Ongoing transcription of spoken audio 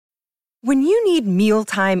When you need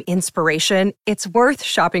mealtime inspiration, it's worth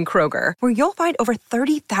shopping Kroger, where you'll find over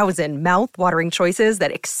 30,000 mouth-watering choices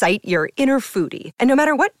that excite your inner foodie. And no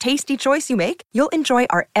matter what tasty choice you make, you'll enjoy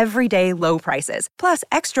our everyday low prices, plus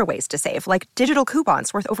extra ways to save, like digital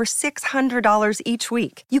coupons worth over $600 each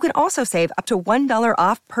week. You can also save up to $1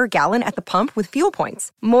 off per gallon at the pump with fuel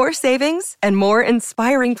points. More savings and more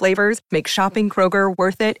inspiring flavors make shopping Kroger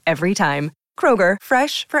worth it every time. Kroger,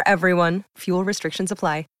 fresh for everyone. Fuel restrictions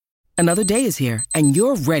apply. Another day is here, and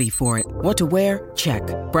you're ready for it. What to wear? Check.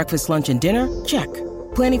 Breakfast, lunch, and dinner? Check.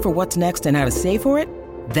 Planning for what's next and how to save for it?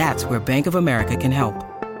 That's where Bank of America can help.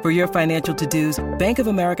 For your financial to-dos, Bank of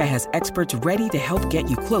America has experts ready to help get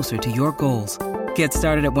you closer to your goals. Get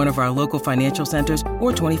started at one of our local financial centers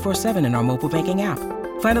or 24/7 in our mobile banking app.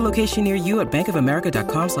 Find a location near you at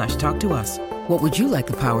bankofamerica.com/talktous. What would you like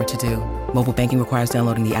the power to do? Mobile banking requires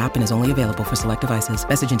downloading the app and is only available for select devices.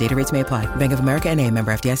 Message and data rates may apply. Bank of America N.A.,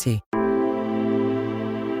 member FDIC.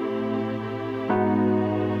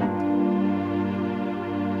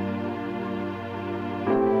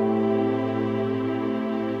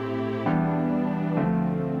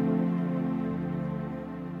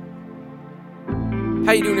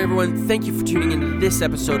 How you doing, everyone? Thank you for tuning into this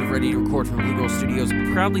episode of Ready to Record from Blue Girl Studios,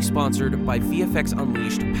 proudly sponsored by VFX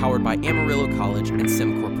Unleashed, powered by Amarillo College and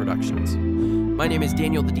Semcor Productions. My name is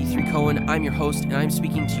Daniel the D3 Cohen. I'm your host, and I'm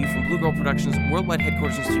speaking to you from Blue Girl Productions' worldwide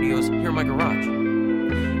headquarters and studios here in my garage.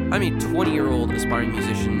 I'm a 20-year-old aspiring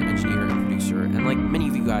musician, engineer, and producer, and like many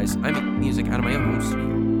of you guys, I make music out of my own home studio.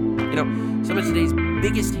 You know, some of today's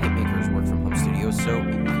biggest hitmakers work from home studios, so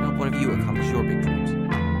maybe we can help one of you accomplish your big dreams.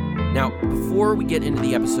 Now, before we get into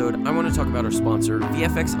the episode, I want to talk about our sponsor,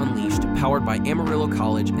 VFX Unleashed, powered by Amarillo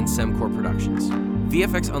College and Semcor Productions.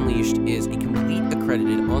 VFX Unleashed is a complete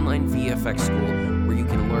accredited online VFX school where you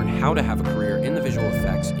can learn how to have a career in the visual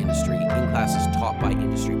effects industry in classes taught by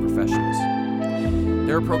industry professionals.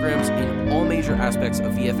 There are programs in all major aspects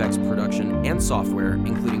of VFX production and software,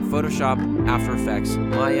 including Photoshop, After Effects,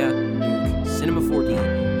 Maya, Nuke, Cinema 4D,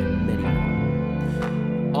 and many more.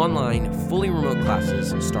 Online, fully remote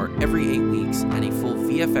classes start every 8 weeks, and a full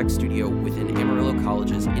VFX studio within Amarillo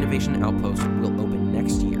College's Innovation Outpost will open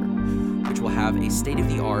next year, which will have a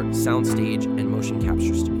state-of-the-art soundstage and motion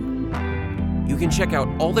capture studio. You can check out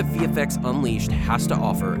all that VFX Unleashed has to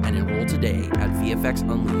offer and enroll today at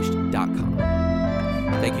vfxunleashed.com.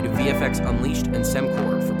 Thank you to VFX Unleashed and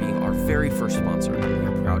Semcor for being our very first sponsor, and we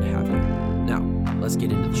are proud to have you. Now, let's get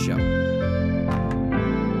into the show.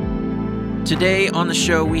 Today on the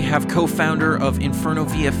show, we have co-founder of Inferno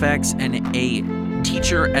VFX and a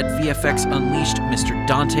teacher at VFX Unleashed, Mr.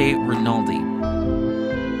 Dante Rinaldi.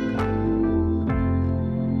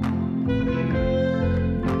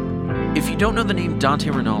 If you don't know the name Dante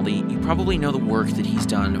Rinaldi, you probably know the work that he's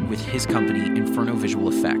done with his company, Inferno Visual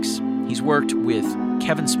Effects. He's worked with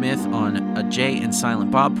Kevin Smith on a Jay and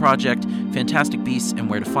Silent Bob project, Fantastic Beasts and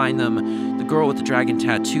Where to Find Them, The Girl with the Dragon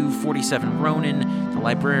Tattoo, 47 Ronin, The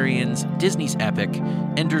Librarians, Disney's Epic,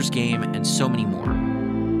 Ender's Game, and so many more.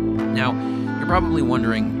 Now, you're probably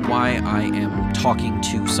wondering why I am talking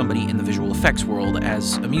to somebody in the visual effects world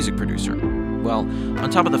as a music producer. Well, on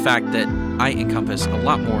top of the fact that I encompass a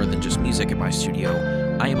lot more than just music at my studio,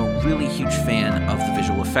 I am a really huge fan of the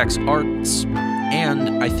visual effects arts,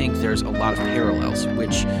 and I think there's a lot of parallels,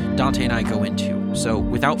 which Dante and I go into. So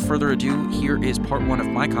without further ado, here is part one of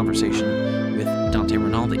my conversation with Dante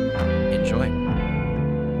Rinaldi. Enjoy.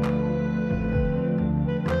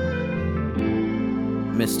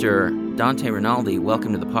 Mr. Dante Rinaldi,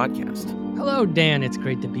 welcome to the podcast. Hello, Dan. It's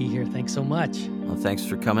great to be here. Thanks so much. Well, thanks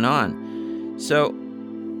for coming on. So,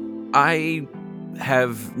 I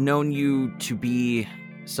have known you to be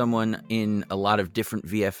someone in a lot of different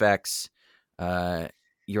VFX.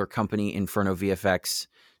 Your company, Inferno VFX,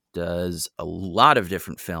 does a lot of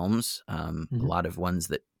different films, a lot of ones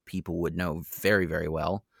that people would know very, very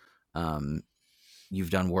well.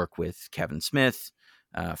 You've done work with Kevin Smith.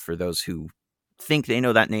 For those who think they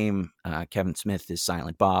know that name, Kevin Smith is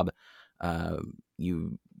Silent Bob.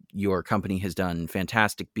 Your company has done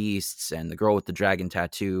Fantastic Beasts and The Girl with the Dragon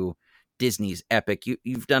Tattoo, Disney's Epic.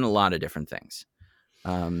 You've done a lot of different things.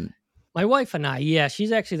 My wife and I,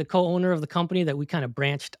 she's actually the co-owner of the company that we kind of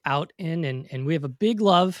branched out in, and we have a big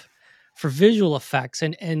love for visual effects.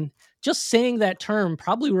 And just saying that term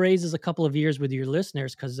probably raises a couple of ears with your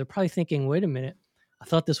listeners, because they're probably thinking, wait a minute, I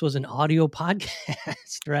thought this was an audio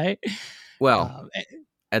podcast, right? Well,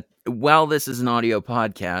 while this is an audio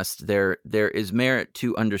podcast, there is merit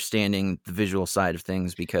to understanding the visual side of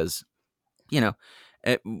things, because,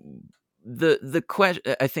 the question,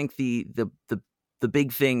 I think the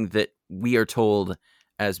big thing that we are told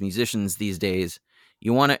as musicians these days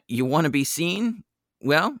you want to be seen?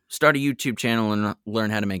 Well, start a YouTube channel and learn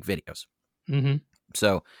how to make videos. Mm-hmm.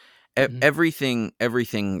 So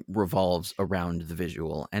everything revolves around the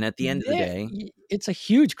visual. And at the end of the day, it's a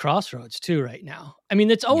huge crossroads too right now. I mean,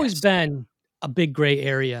 it's always been a big gray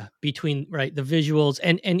area between the visuals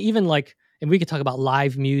and even and we could talk about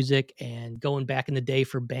live music and going back in the day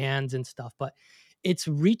for bands and stuff, but it's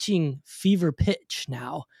reaching fever pitch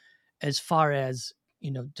now as far as,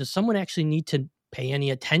 does someone actually need to pay any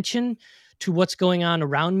attention to what's going on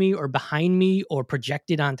around me or behind me or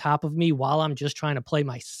projected on top of me while I'm just trying to play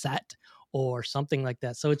my set or something like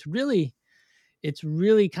that. So it's really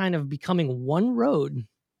kind of becoming one road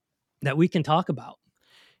that we can talk about.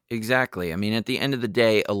 Exactly. I mean, at the end of the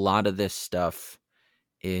day, a lot of this stuff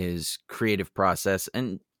is creative process.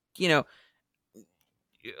 And,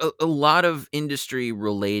 a lot of industry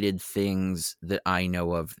related things that I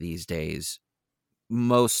know of these days,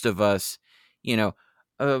 most of us,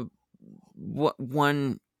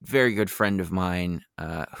 one very good friend of mine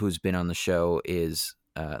who's been on the show is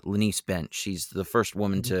Lanice Bent. She's the first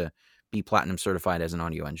woman to be platinum certified as an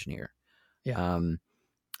audio engineer. Yeah.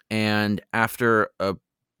 And after a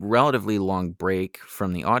relatively long break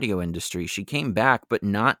from the audio industry, she came back, but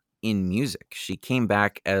not in music. She came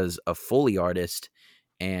back as a Foley artist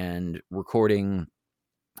and recording,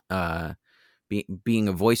 being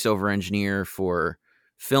a voiceover engineer for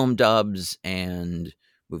film dubs and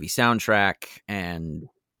movie soundtrack and,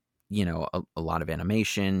 a lot of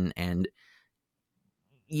animation. And,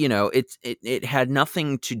 it had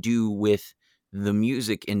nothing to do with the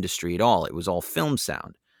music industry at all. It was all film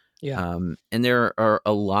sound. Yeah. And there are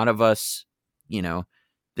a lot of us,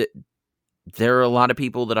 that there are a lot of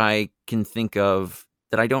people that I can think of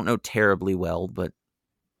that I don't know terribly well, but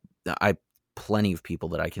plenty of people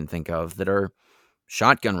that I can think of that are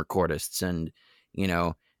shotgun recordists and,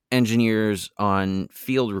 engineers on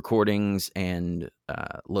field recordings and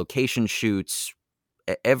location shoots.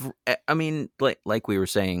 I mean, like we were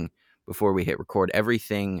saying before we hit record,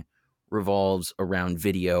 everything revolves around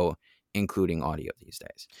video, including audio these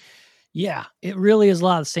days. Yeah, it really is a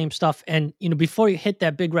lot of the same stuff. And, before you hit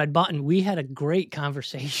that big red button, we had a great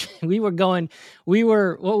conversation. What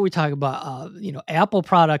were we talking about? Apple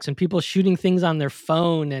products and people shooting things on their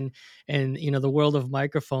phone and the world of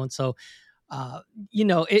microphones. So,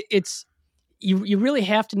 it's, you really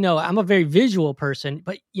have to know. I'm a very visual person,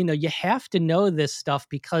 but, you have to know this stuff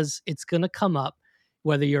because it's going to come up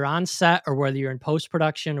whether you're on set or whether you're in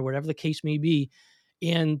post-production or whatever the case may be.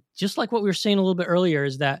 And just like what we were saying a little bit earlier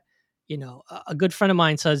is that, a good friend of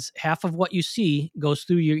mine says half of what you see goes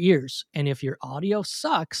through your ears. And if your audio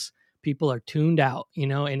sucks, people are tuned out,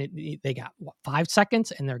 and they got 5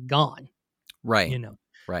 seconds and they're gone. Right.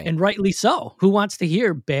 Right. And rightly so. Who wants to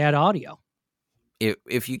hear bad audio?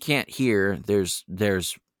 If you can't hear, there's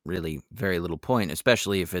really very little point,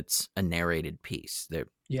 especially if it's a narrated piece.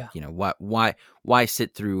 Yeah. Why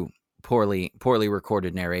sit through poorly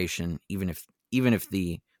recorded narration, even if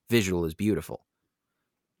the visual is beautiful?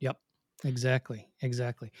 Yep. Exactly. And,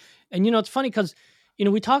 it's funny because, we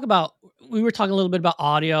were talking a little bit about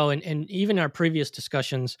audio and even our previous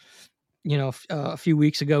discussions, a few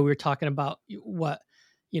weeks ago, we were talking about what,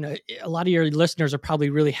 a lot of your listeners are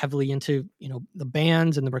probably really heavily into, the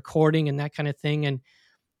bands and the recording and that kind of thing. And,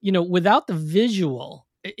 without the visual,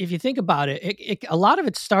 if you think about it, a lot of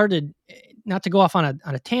it started, not to go off on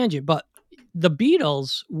a tangent, but the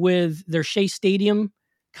Beatles with their Shea Stadium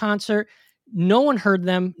concert, no one heard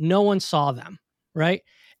them, no one saw them, right?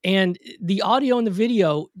 And the audio and the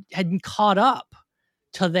video hadn't caught up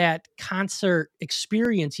to that concert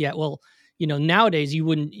experience yet. Well, nowadays you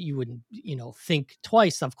wouldn't, think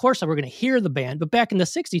twice. Of course, we're going to hear the band, but back in the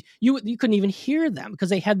 60s, you couldn't even hear them because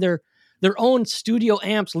they had their own studio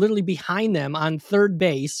amps literally behind them on third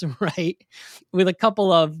base, right? With a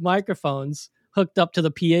couple of microphones hooked up to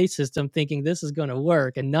the PA system thinking this is going to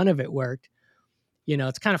work, and none of it worked.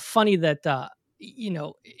 It's kind of funny that,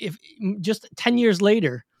 if just 10 years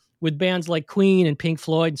later with bands like Queen and Pink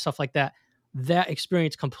Floyd and stuff like that, that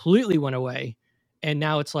experience completely went away. And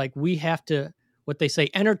now it's like, we have to, what they say,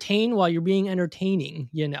 entertain while you're being entertaining,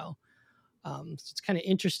 So it's kind of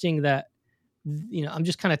interesting that, I'm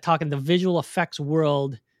just kind of talking the visual effects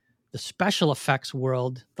world, the special effects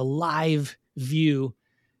world, the live view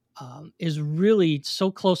is really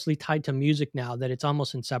so closely tied to music now that it's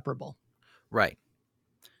almost inseparable. Right.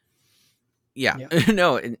 Yeah.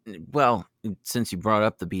 No, well, since you brought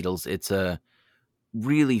up the Beatles, it's a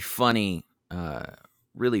really funny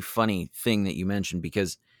thing that you mentioned,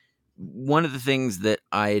 because one of the things that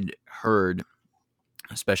I'd heard,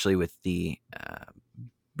 especially with the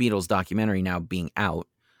Beatles documentary now being out,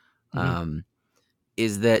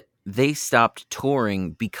 is that they stopped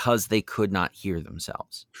touring because they could not hear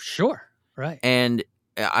themselves. Sure. Right. And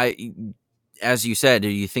as you said,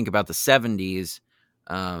 you think about the 70s,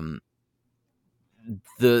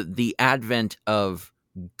 the advent of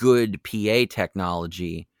good PA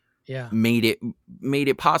technology made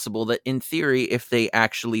it possible that, in theory, if they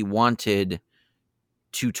actually wanted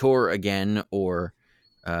to tour again, or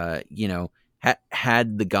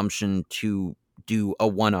had the gumption to do a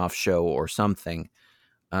one-off show or something,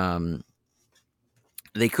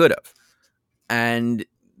 they could have. And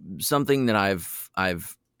something that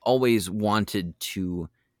I've always wanted to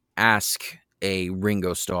ask a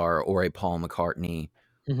Ringo Starr or a Paul McCartney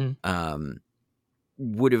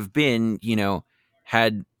would have been,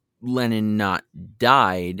 had Lennon not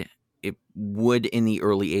died, it would, in the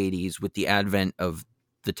early 80s, with the advent of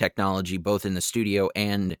the technology both in the studio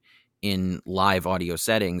and in live audio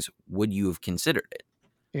settings, would you have considered it?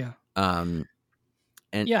 Yeah. And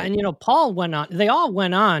Paul went on. They all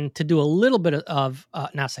went on to do a little bit of,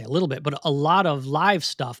 not say a little bit, but a lot of live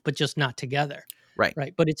stuff, but just not together.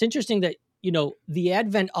 Right. But it's interesting that the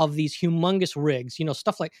advent of these humongous rigs,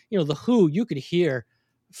 stuff like the Who, you could hear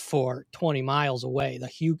for 20 miles away,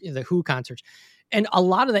 the Who concerts, and a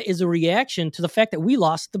lot of that is a reaction to the fact that we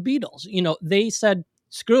lost the Beatles. They said,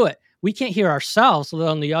 "Screw it, we can't hear ourselves, so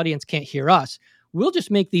then the audience can't hear us. We'll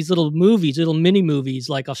just make these little mini movies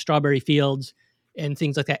like a Strawberry Fields." And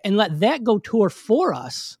things like that, and let that go tour for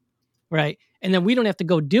us, right? And then we don't have to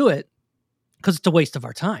go do it because it's a waste of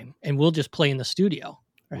our time, and we'll just play in the studio,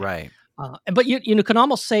 right? But you can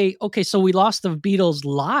almost say, okay, so we lost the Beatles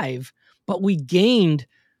live, but we gained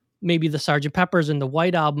maybe the Sgt. Pepper's and the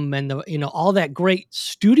White Album and the all that great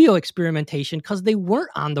studio experimentation because they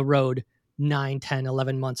weren't on the road 9, 10,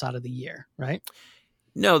 11 months out of the year, right?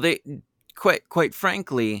 No, they quite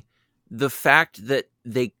frankly, the fact that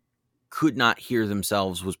they could not hear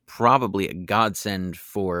themselves was probably a godsend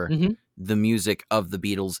for the music of the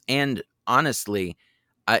Beatles. And honestly,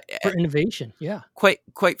 for innovation. Yeah.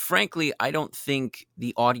 Quite frankly, I don't think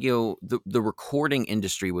the audio, the recording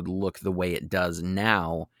industry would look the way it does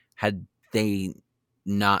now had they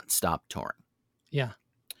not stopped touring. Yeah.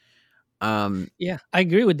 Yeah, I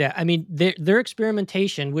agree with that. I mean, their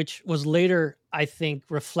experimentation, which was later, I think,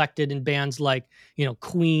 reflected in bands like,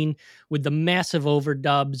 Queen, with the massive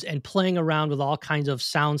overdubs and playing around with all kinds of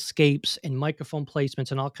soundscapes and microphone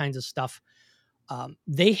placements and all kinds of stuff.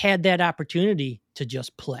 They had that opportunity to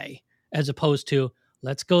just play, as opposed to,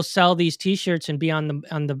 let's go sell these T-shirts and be on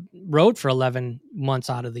the road for 11 months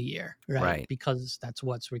out of the year, right? Because that's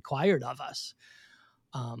what's required of us.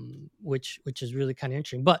 Which is really kind of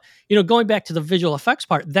interesting. But, going back to the visual effects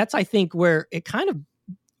part, that's, I think, where it kind of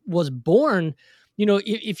was born.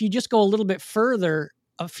 If you just go a little bit further,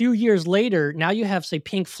 a few years later, now you have, say,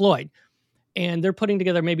 Pink Floyd, and they're putting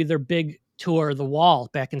together maybe their big tour, The Wall,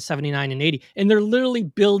 back in 79 and 80, and they're literally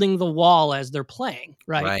building the wall as they're playing,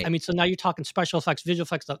 right? I mean, so now you're talking special effects, visual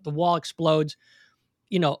effects, the wall explodes.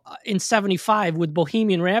 In 75 with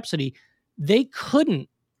Bohemian Rhapsody, they couldn't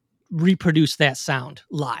reproduce that sound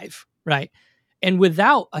live, right? And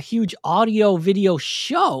without a huge audio video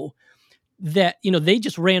show that, they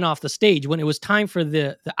just ran off the stage when it was time for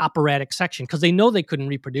the operatic section, because they know they couldn't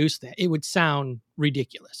reproduce that. It would sound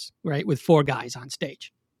ridiculous, right? With 4 guys on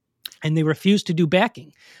stage. And they refused to do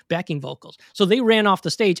backing vocals. So they ran off the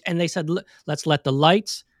stage and they said, let's let the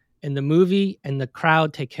lights and the movie and the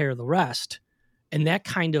crowd take care of the rest. And that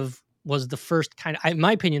kind of was the first kind of, in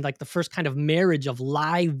my opinion, like the first kind of marriage of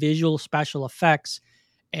live visual special effects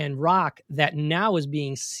and rock that now is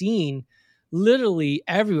being seen literally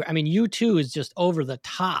everywhere. I mean, U2 is just over the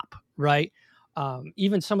top, right?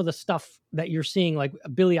 Even some of the stuff that you're seeing, like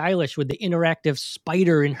Billie Eilish with the interactive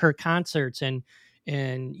spider in her concerts, and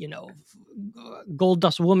Gold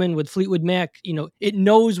Dust Woman with Fleetwood Mac, it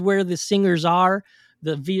knows where the singers are.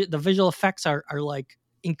 The visual effects are like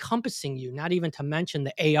encompassing you, not even to mention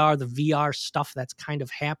the AR, the VR stuff that's kind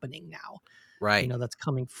of happening now, right? That's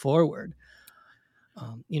coming forward.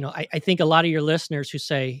 I think a lot of your listeners who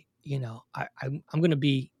say, I'm going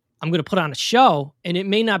to put on a show, and it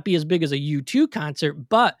may not be as big as a U2 concert,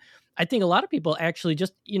 but I think a lot of people actually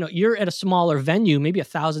just, you're at a smaller venue, maybe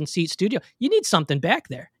 1,000-seat studio. You need something back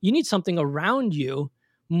there. You need something around you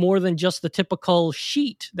more than just the typical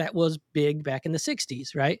sheet that was big back in the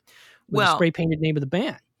 60s, right? With the spray painted name of the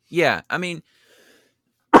band. Yeah. I mean,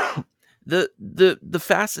 the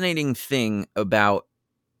fascinating thing about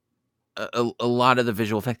a lot of the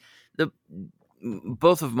visual effects,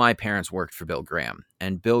 both of my parents worked for Bill Graham,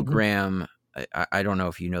 and Bill Graham, I don't know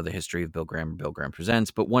if you know the history of Bill Graham or Bill Graham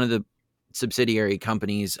Presents, but one of the subsidiary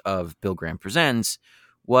companies of Bill Graham Presents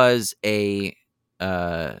was a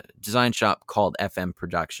design shop called FM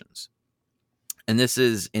Productions. And this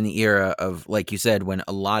is in the era of, like you said, when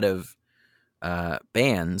a lot of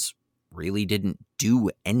bands really didn't do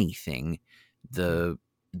anything. The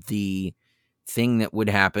thing that would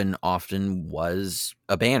happen often was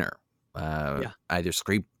a banner, either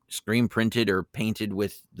screen printed or painted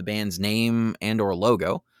with the band's name and or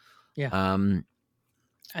logo. Yeah.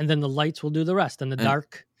 And then the lights will do the rest, and the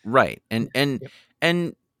dark. Right.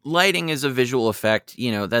 And lighting is a visual effect.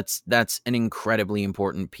 You know, that's an incredibly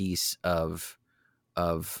important piece of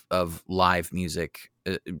live music,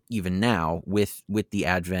 even now with the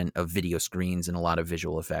advent of video screens and a lot of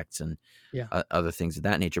visual effects and other things of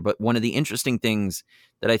that nature. But one of the interesting things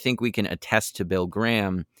that I think we can attest to Bill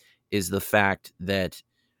Graham is the fact that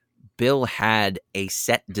Bill had a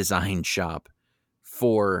set design shop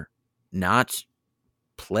for not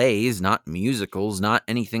plays, not musicals, not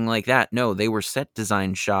anything like that. No, they were set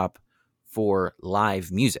design shop for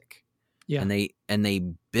live music. Yeah. And they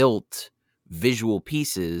built visual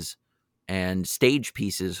pieces and stage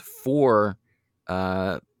pieces for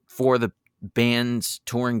the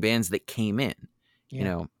touring bands that came in, you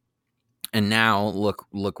know. And now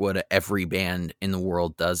look what every band in the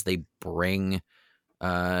world does. They bring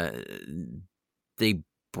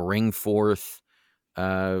forth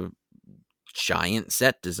giant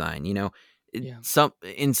set design, you know.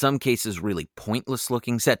 In some cases really pointless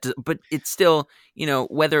looking set, but it's still, you know,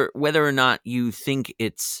 whether or not you think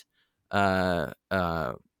it's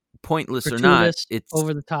pointless or not, it's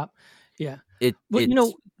over the top. Yeah. You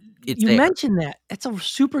mentioned that. That's a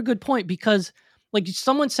super good point, because like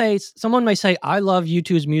someone might say, I love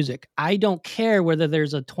U2's music. I don't care whether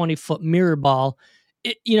there's a 20-foot mirror ball.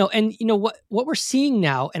 What we're seeing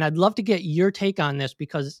now, and I'd love to get your take on this,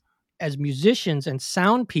 because as musicians and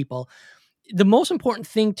sound people, the most important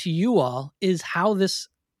thing to you all is how this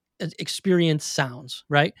experience sounds,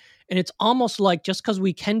 right? And it's almost like, just because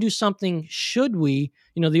we can do something, should we,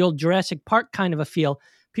 you know, the old Jurassic Park kind of a feel.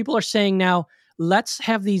 People are saying now, let's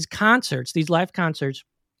have these concerts, these live concerts,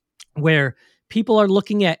 where people are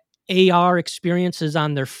looking at AR experiences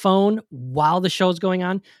on their phone while the show's going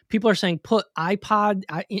on. People are saying, put iPod,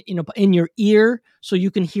 in your ear so you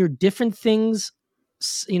can hear different things,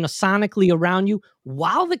 you know, sonically around you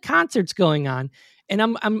while the concert's going on. And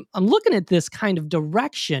I'm looking at this kind of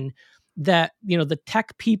direction that, you know, the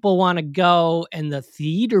tech people want to go and the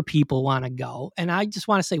theater people want to go. And I just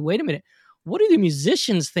want to say, wait a minute, what do the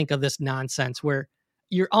musicians think of this nonsense where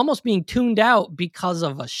you're almost being tuned out because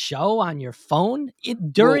of a show on your phone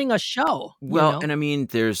during a show? Well, and I mean,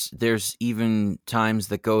 there's even times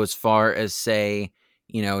that go as far as say,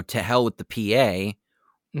 you know, to hell with the PA.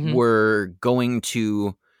 Mm-hmm. We're going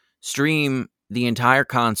to stream the entire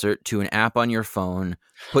concert to an app on your phone,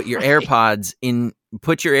 put your AirPods in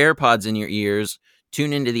your ears,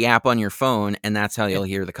 tune into the app on your phone, and that's how you'll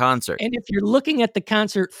hear the concert. And if you're looking at the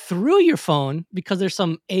concert through your phone, because there's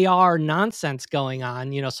some AR nonsense going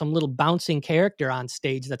on, you know, some little bouncing character on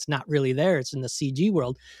stage that's not really there, it's in the CG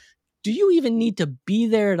world, do you even need to be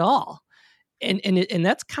there at all? And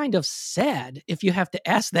that's kind of sad if you have to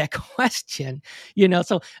ask that question, you know.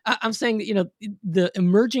 So I'm saying that, you know, the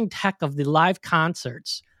emerging tech of the live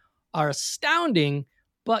concerts are astounding,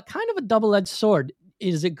 but kind of a double-edged sword.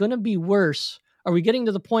 Is it going to be worse? Are we getting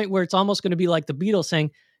to the point where it's almost going to be like the Beatles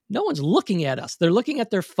saying, no one's looking at us. They're looking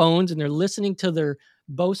at their phones and they're listening to their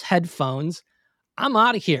Bose headphones. I'm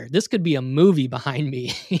out of here. This could be a movie behind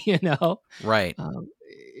me, you know? Right.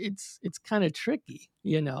 It's kind of tricky,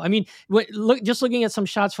 you know. I mean, looking at some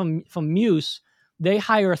shots from Muse, they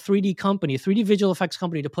hire a 3D visual effects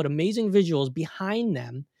company to put amazing visuals behind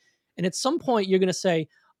them. And at some point you're going to say,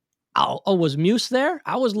 oh, was Muse there?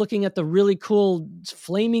 I was looking at the really cool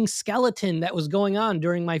flaming skeleton that was going on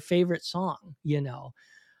during my favorite song, you know.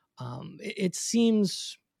 It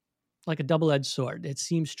seems like a double-edged sword. It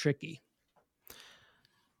seems tricky.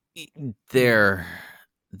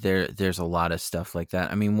 There's a lot of stuff like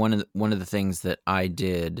that. I mean, one of the things that I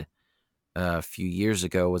did a few years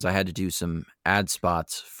ago was I had to do some ad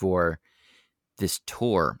spots for this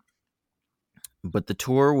tour, but the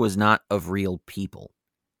tour was not of real people.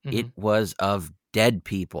 Mm-hmm. It was of dead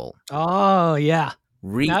people. Oh yeah.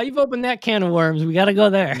 Now you've opened that can of worms. We got to go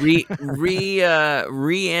there.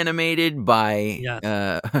 Reanimated by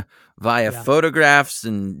via photographs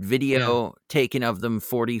and video taken of them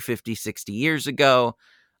 40, 50, 60 years ago,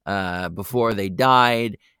 before they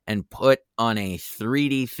died, and put on a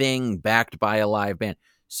 3D thing backed by a live band.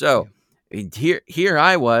 So here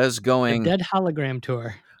I was going, the Dead Hologram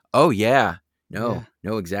tour. Oh yeah. No,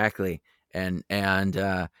 exactly. And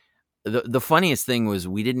the funniest thing was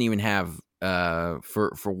we didn't even have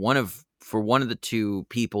for one of the two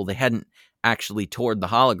people, they hadn't actually toured the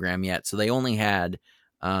hologram yet, so they only had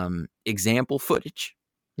example footage.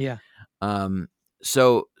 Yeah.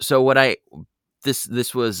 So what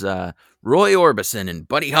this was Roy Orbison and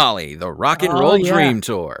Buddy Holly, the Rock and Roll Dream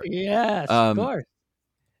Tour. Yes, of course.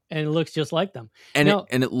 And it looks just like them. And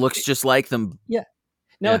it looks just like them. Yeah.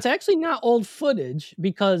 Now, it's actually not old footage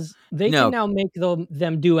because they can now make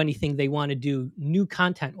them do anything they want to do new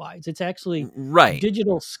content-wise. It's actually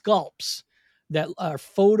digital sculpts that are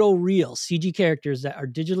photo-real CG characters that are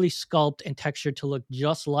digitally sculpted and textured to look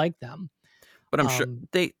just like them. But I'm sure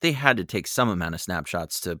they had to take some amount of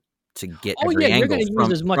snapshots to get every angle. You're going to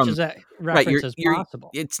use as much as that reference as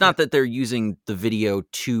possible. It's not that they're using the video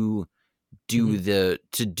to do the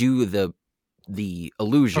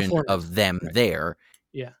illusion of them there.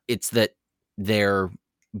 Yeah. It's that they're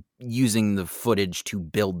using the footage to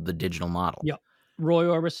build the digital model. Yep. Roy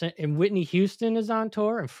Orbison and Whitney Houston is on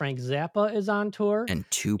tour, and Frank Zappa is on tour. And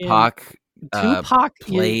Tupac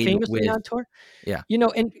played famously on tour. Yeah.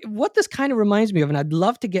 And what this kind of reminds me of, and I'd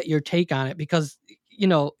love to get your take on it because,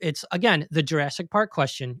 it's, again, the Jurassic Park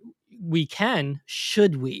question.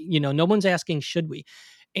 Should we? No one's asking, should we?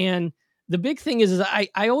 And the big thing is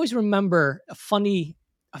I always remember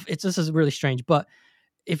this is really strange, but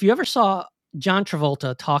if you ever saw John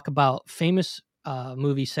Travolta talk about famous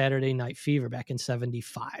movie Saturday Night Fever back in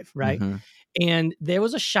 1975, right? Mm-hmm. And there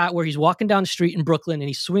was a shot where he's walking down the street in Brooklyn and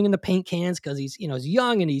he's swinging the paint cans because he's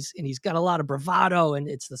young and he's got a lot of bravado, and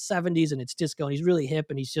it's the 1970s and it's disco and he's really hip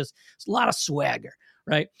and it's a lot of swagger,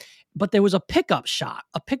 right? But there was a pickup shot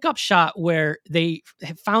where they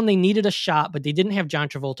found they needed a shot, but they didn't have John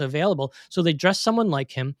Travolta available. So they dressed someone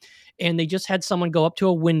like him, and they just had someone go up to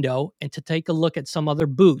a window and to take a look at some other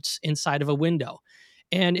boots inside of a window.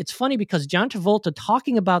 And it's funny because John Travolta,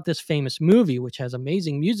 talking about this famous movie, which has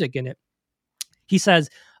amazing music in it, he says,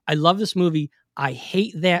 "I love this movie. I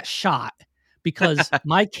hate that shot because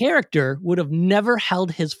my character would have never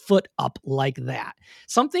held his foot up like that."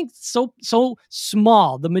 Something so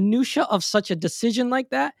small, the minutia of such a decision like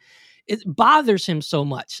that, it bothers him so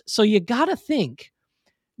much. So you got to think,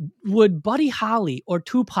 would Buddy Holly or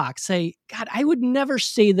Tupac say, "God, I would never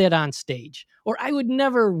say that on stage," or "I would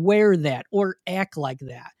never wear that or act like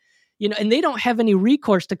that"? And they don't have any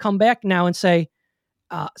recourse to come back now and say,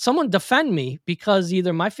 someone defend me because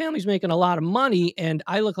either my family's making a lot of money and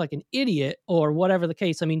I look like an idiot or whatever the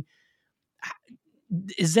case. I mean,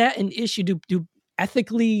 is that an issue? Do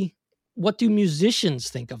ethically, what do musicians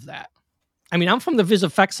think of that? I mean, I'm from the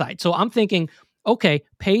VisFX side, so I'm thinking, okay,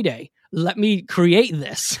 payday, let me create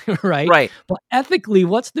this, right? Right. But ethically,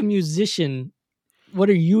 what's the musician? What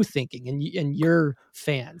are you thinking, and your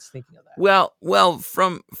fans thinking of that? Well,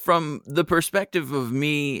 from the perspective of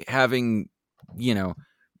me having,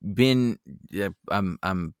 been,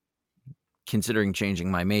 I'm considering changing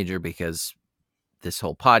my major because this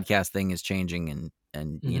whole podcast thing is changing, and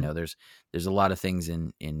Mm-hmm. there's a lot of things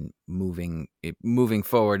in moving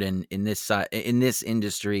forward in this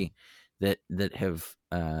industry that have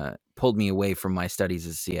pulled me away from my studies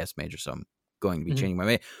as a CS major. So I'm going to be changing my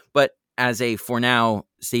major, but as a, for now,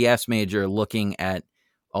 CS major, looking at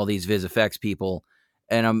all these VisFX people,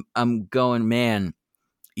 and I'm going, man,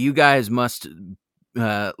 you guys must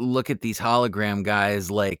look at these hologram guys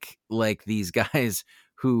like these guys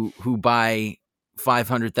who buy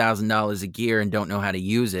 $500,000 of gear and don't know how to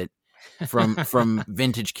use it from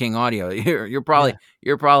Vintage King Audio. You're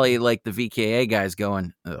probably like the VKA guys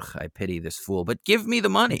going, "Ugh, I pity this fool, but give me the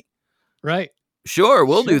money." Right. Sure,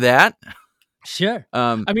 we'll do that. Sure.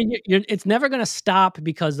 I mean, it's never going to stop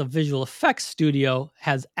because the visual effects studio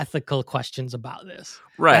has ethical questions about this.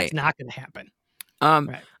 Right. That's not going to happen.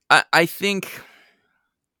 Right. I think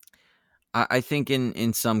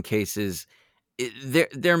in some cases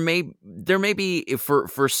there may be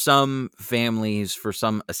for some families, for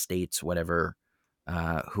some estates, whatever,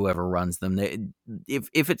 whoever runs them,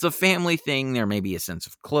 if it's a family thing, there may be a sense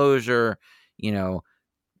of closure,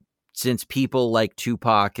 since people like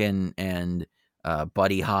Tupac and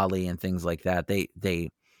Buddy Holly and things like that, they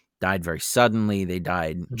died very suddenly. They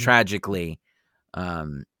died tragically.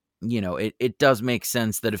 It does make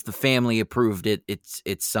sense that if the family approved it,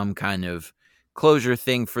 it's some kind of closure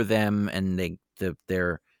thing for them, and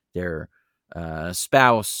their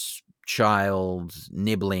spouse, child,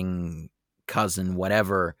 nibbling cousin,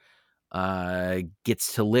 whatever,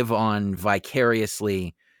 gets to live on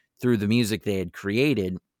vicariously through the music they had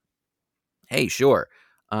created. Hey, sure.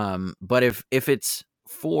 But if it's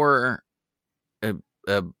for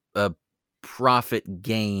a profit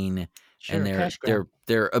gain, sure, and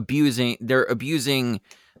they're abusing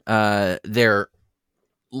their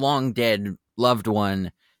long dead loved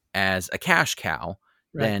one as a cash cow,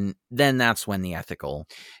 Right. then that's when the ethical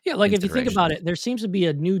Yeah, like if you think about consideration. it, there seems to be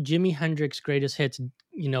a new Jimi Hendrix greatest hits,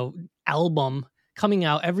 album coming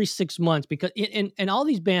out every 6 months because and all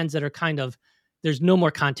these bands that are kind of there's no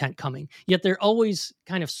more content coming. Yet they're always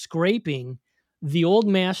kind of scraping the old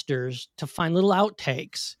masters to find little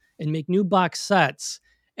outtakes and make new box sets.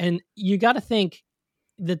 And you got to think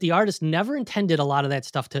that the artist never intended a lot of that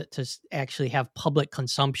stuff to actually have public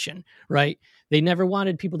consumption, right? They never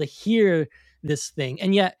wanted people to hear this thing,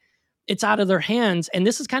 and yet it's out of their hands. And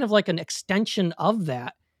this is kind of like an extension of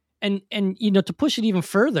that. And to push it even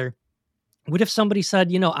further, what if somebody said,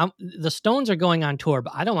 the Stones are going on tour,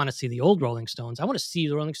 but I don't want to see the old Rolling Stones. I want to see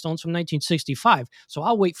the Rolling Stones from 1965. So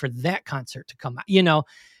I'll wait for that concert to come out.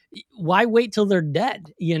 Why wait till they're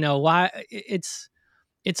dead? Why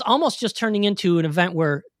it's almost just turning into an event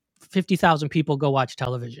where 50,000 people go watch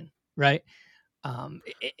television, right? And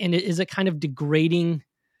is it kind of degrading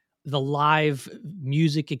the live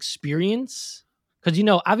music experience? Because,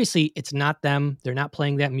 obviously it's not them. They're not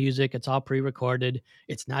playing that music. It's all pre-recorded.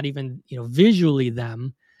 It's not even, visually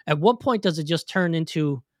them. At what point does it just turn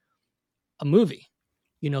into a movie,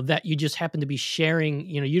 that you just happen to be sharing?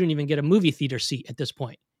 You don't even get a movie theater seat at this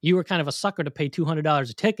point. You were kind of a sucker to pay $200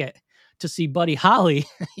 a ticket to see Buddy Holly,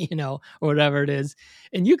 or whatever it is.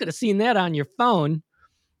 And you could have seen that on your phone,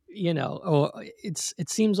 or it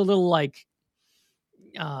seems a little like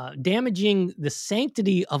damaging the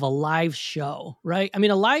sanctity of a live show, right? I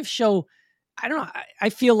mean, a live show, I don't know. I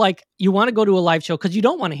feel like you want to go to a live show because you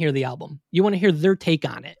don't want to hear the album. You want to hear their take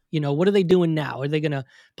on it. What are they doing now? Are they going to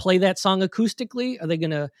play that song acoustically? Are they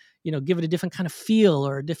going to, give it a different kind of feel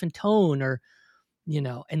or a different tone or,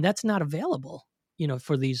 and that's not available,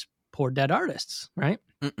 for these poor dead artists, right?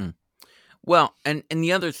 Mm-mm. Well, and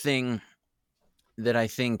the other thing that I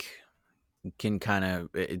think can kind of,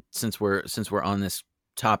 since we're on this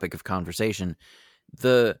topic of conversation,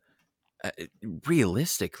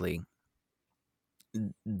 realistically,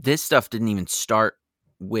 this stuff didn't even start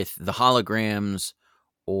with the holograms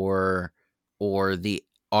or the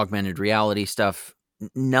augmented reality stuff.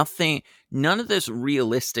 None of this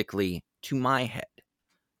realistically, to my head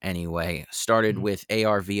anyway, started with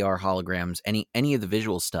AR, VR, holograms, any of the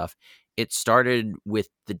visual stuff. It started with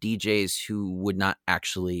the DJs who would not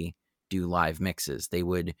actually do live mixes. They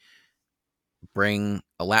would bring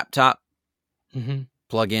a laptop,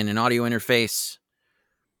 plug in an audio interface,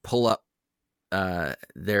 pull up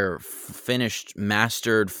their finished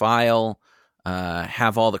mastered file,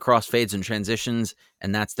 have all the crossfades and transitions,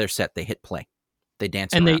 and that's their set. They hit play. They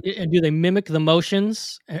dance and around. And do they mimic the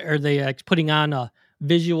motions? Are they putting on a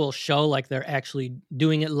visual show like they're actually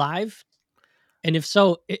doing it live? And if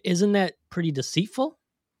so, isn't that pretty deceitful?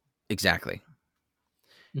 Exactly.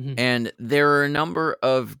 And there are a number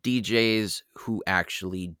of DJs who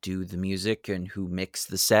actually do the music and who mix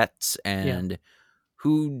the sets and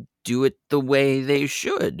who do it the way they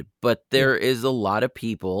should. But there is a lot of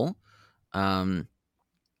people who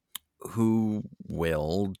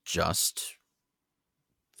will just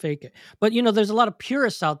fake it. But, there's a lot of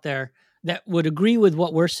purists out there that would agree with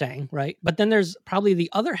what we're saying, right? But then there's probably the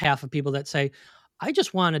other half of people that say, I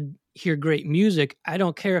just want to hear great music. I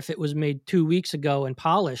don't care if it was made 2 weeks ago and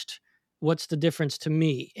polished. What's the difference to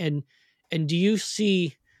me? And do you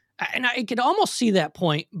see, and I could almost see that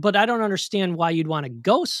point, but I don't understand why you'd want to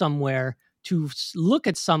go somewhere to look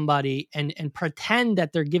at somebody and pretend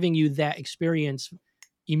that they're giving you that experience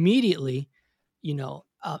immediately,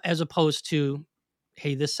 as opposed to,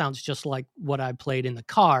 hey, this sounds just like what I played in the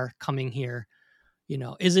car coming here.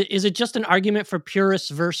 Is it just an argument for purists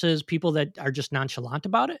versus people that are just nonchalant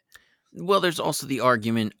about it? Well, there's also the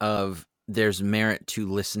argument of there's merit to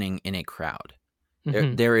listening in a crowd.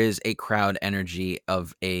 There is a crowd energy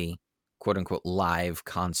of a quote unquote live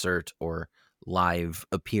concert or live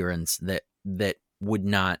appearance that would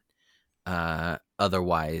not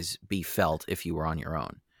otherwise be felt if you were on your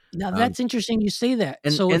own. Now that's interesting you say that.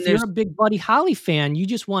 So if you're a big Buddy Holly fan, you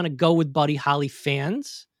just want to go with Buddy Holly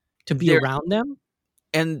fans to be around them?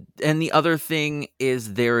 And the other thing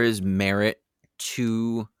is there is merit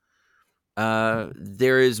to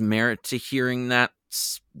hearing that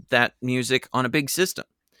music on a big system.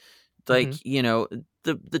 Like,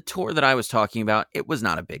 the tour that I was talking about, it was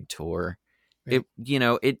not a big tour. Right.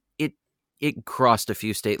 It crossed a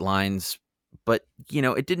few state lines, but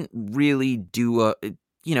it didn't really do I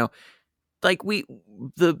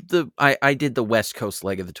did the West Coast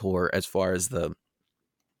leg of the tour as far as the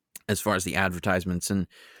advertisements, and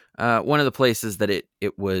one of the places that it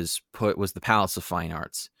was put was the Palace of Fine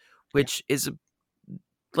Arts, which is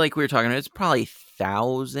like we were talking about, it's probably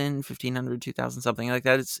 1,000, 1,500, 2,000, something like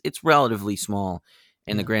that. It's relatively small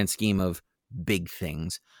in the grand scheme of big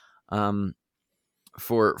things.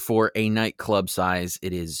 For a nightclub size,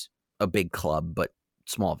 it is a big club, but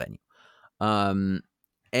small venue.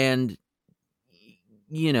 And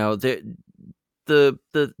you know, the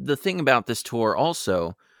thing about this tour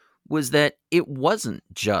also was that it wasn't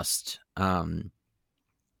just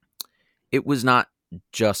it was not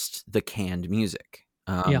just the canned music.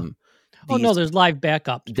 No, there's live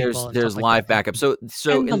backups. There's live backup. So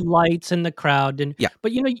and the lights and the crowd and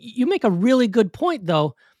But you know, you make a really good point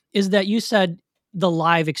though, is that you said the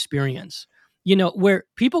live experience. You know, where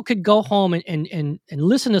people could go home and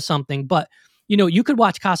listen to something, but you know, you could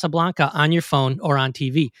watch Casablanca on your phone or on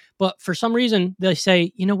TV, but for some reason they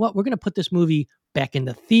say, you know what, we're going to put this movie back in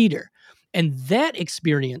the theater, and that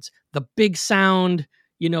experience, the big sound,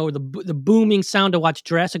 you know, the booming sound to watch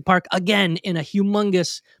Jurassic Park again in a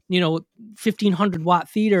humongous, you know, 1,500 watt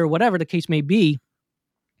theater or whatever the case may be,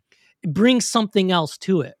 it brings something else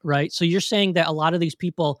to it, right? So you're saying that a lot of these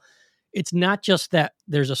people, it's not just that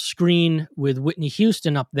there's a screen with Whitney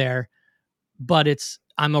Houston up there, but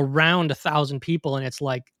I'm around 1,000 people and it's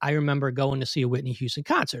like, I remember going to see a Whitney Houston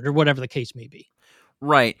concert or whatever the case may be.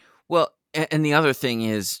 Right. Well, and the other thing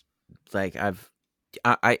is, like,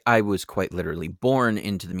 I was quite literally born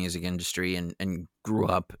into the music industry and grew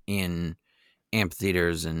up in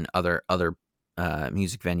amphitheaters and other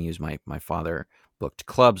music venues. My father booked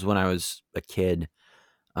clubs when I was a kid.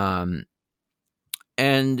 And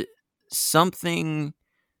something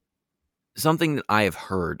that I have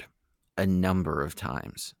heard a number of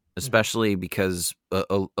times, especially because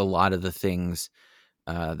a lot of the things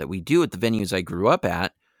that we do at the venues I grew up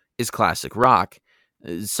at is classic rock.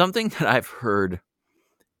 Something that I've heard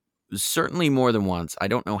certainly more than once, I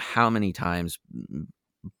don't know how many times,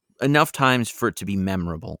 enough times for it to be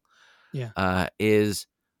memorable, is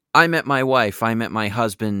I met my wife, I met my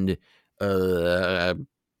husband 40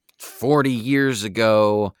 years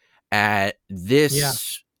ago at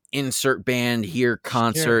this insert band here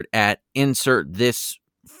concert at insert this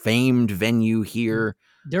famed venue here.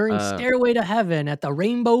 During Stairway to Heaven at the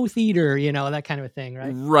Rainbow Theater, you know, that kind of a thing,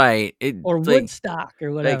 right? Right. Or Woodstock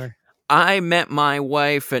or whatever. Like, I met my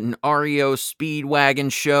wife at an REO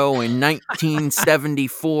Speedwagon show in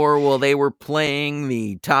 1974 while they were playing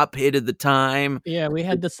the top hit of the time. Yeah, we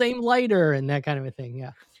had the same lighter and that kind of a thing,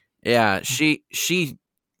 yeah. Yeah, she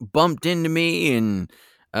bumped into me and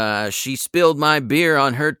she spilled my beer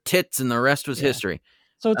on her tits and the rest was history.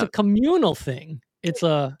 So it's a communal thing. It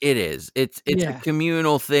is. It's a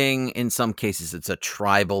communal thing. In some cases, it's a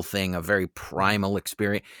tribal thing, a very primal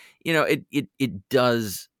experience. You know, it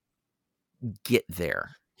does get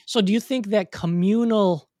there. So do you think that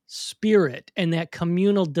communal spirit and that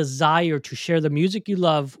communal desire to share the music you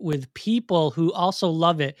love with people who also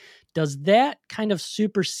love it, does that kind of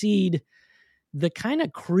supersede the kind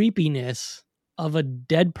of creepiness of a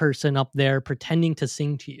dead person up there pretending to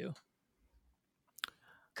sing to you?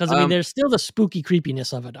 Because, I mean, there's still the spooky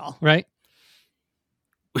creepiness of it all, right?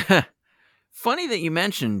 Funny that you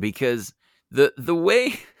mentioned, because the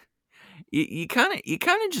way you kind of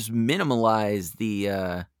just minimalize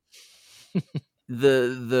the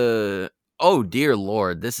oh dear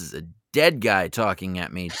Lord, this is a dead guy talking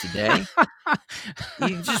at me today.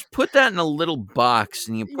 You just put that in a little box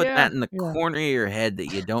and you put that in the corner of your head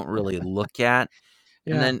that you don't really look at.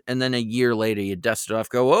 And then a year later you dust it off,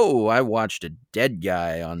 go, oh, I watched a dead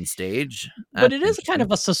guy on stage. But it is kind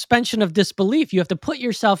of a suspension of disbelief. You have to put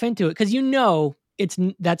yourself into it because you know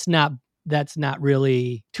that's not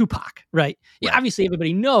really Tupac, right? Yeah, obviously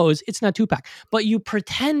everybody knows it's not Tupac, but you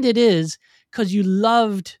pretend it is because you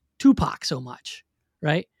loved Tupac so much,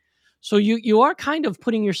 right? So you are kind of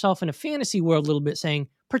putting yourself in a fantasy world a little bit, saying,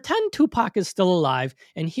 pretend Tupac is still alive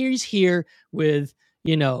and he's here with,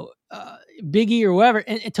 you know, Biggie or whoever,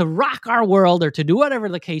 and to rock our world or to do whatever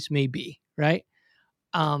the case may be, right?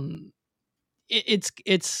 It's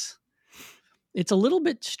a little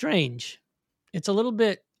bit strange. It's a little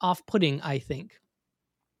bit off-putting, I think,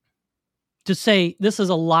 to say this is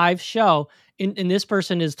a live show and this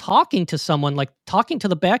person is talking to someone, like talking to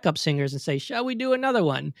the backup singers and say, shall we do another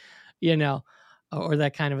one? You know, or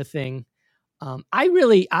that kind of a thing.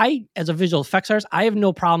 I, as a visual effects artist, I have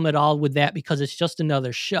no problem at all with that because it's just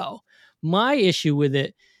another show. My issue with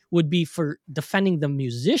it would be for defending the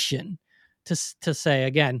musician to say,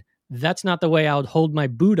 again, that's not the way I would hold my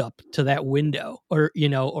boot up to that window, or, you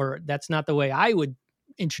know, or that's not the way I would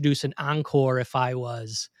introduce an encore if I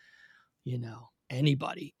was, you know,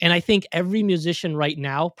 anybody. And I think every musician right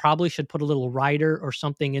now probably should put a little rider or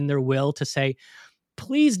something in their will to say,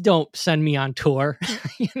 please don't send me on tour,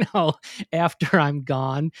 you know, after I'm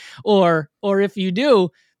gone. Or if you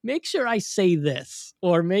do, make sure I say this,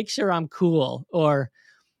 or make sure I'm cool, or,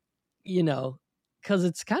 because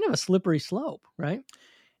it's kind of a slippery slope, right?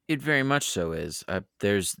 It very much so is.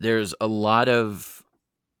 There's a lot of.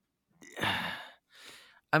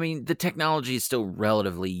 I mean, the technology is still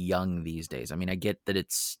relatively young these days. I mean, I get that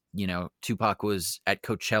it's, Tupac was at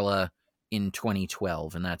Coachella in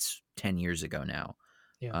 2012, and that's 10 years ago now.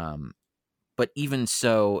 Yeah. But even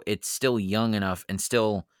so, it's still young enough and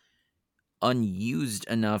still unused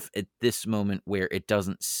enough at this moment where it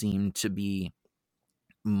doesn't seem to be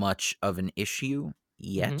much of an issue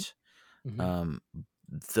yet. Mm-hmm.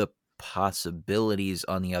 The possibilities,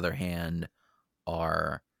 on the other hand,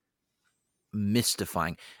 are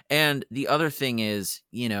mystifying. And the other thing is,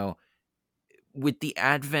 with the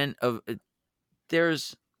advent of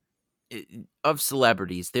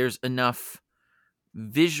celebrities, there's enough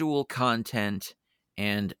visual content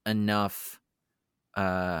and enough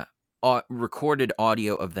recorded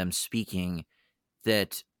audio of them speaking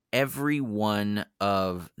that every one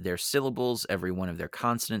of their syllables, every one of their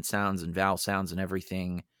consonant sounds and vowel sounds and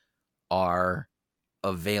everything are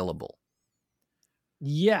available.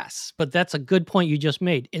 Yes, but that's a good point you just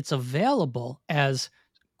made. It's available as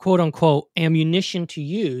quote unquote ammunition to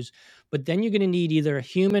use, but then you're going to need either a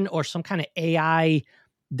human or some kind of AI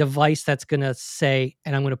device that's going to say,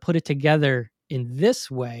 and I'm going to put it together in this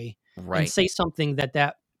way and Right. say something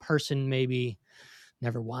that person maybe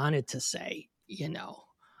never wanted to say,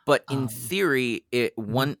 But in theory, in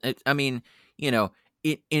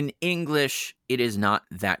English, it is not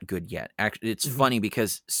that good yet. Actually, it's funny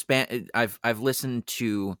because I've listened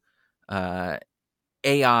to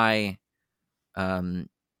AI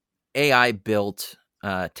built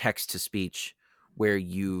text to speech where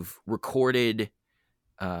you've recorded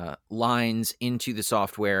lines into the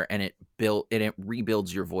software and it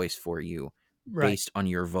rebuilds your voice for you based on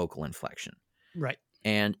your vocal inflection. Right.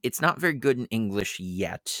 And it's not very good in English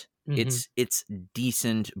yet. Mhm. It's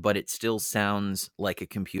decent, but it still sounds like a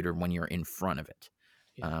computer when you're in front of it.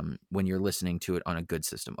 Yeah. When you're listening to it on a good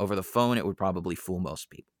system. Over the phone, it would probably fool most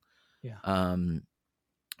people. Yeah.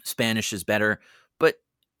 Spanish is better, but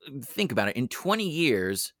think about it. In 20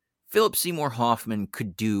 years, Philip Seymour Hoffman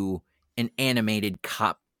could do an animated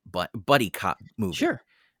buddy cop movie. Sure.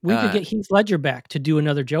 We could get Heath Ledger back to do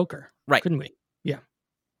another Joker. Right. Couldn't we? Yeah.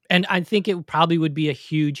 And I think it probably would be a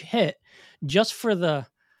huge hit just for the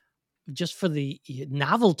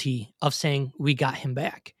novelty of saying we got him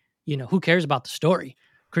back. Who cares about the story?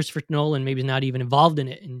 Christopher Nolan maybe not even involved in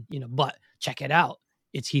it, and but check it out.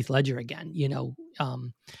 It's Heath Ledger again.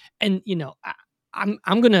 I'm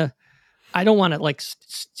gonna. I don't want to like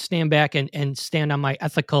stand back and stand on my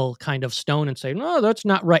ethical kind of stone and say, no, that's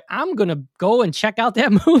not right. I'm going to go and check out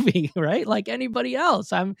that movie, right? Like anybody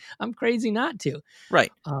else. I'm crazy not to.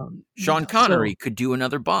 Right. Sean Connery could do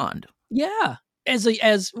another Bond. Yeah.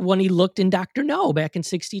 As when he looked in Dr. No back in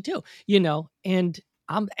 1962, and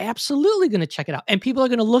I'm absolutely going to check it out. And people are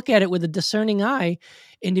going to look at it with a discerning eye.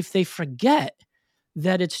 And if they forget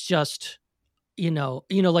that it's just,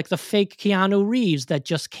 like the fake Keanu Reeves that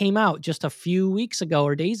just came out just a few weeks ago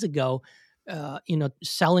or days ago,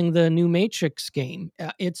 selling the new Matrix game.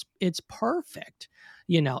 It's perfect,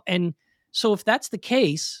 and so if that's the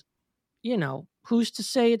case, who's to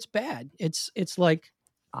say it's bad? It's like,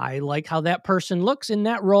 I like how that person looks in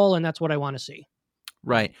that role, and that's what I want to see.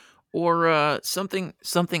 Right. Or something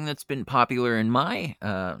that's been popular in my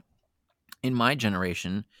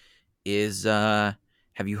generation is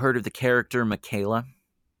have you heard of the character Michaela?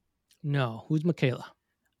 No. Who's Michaela?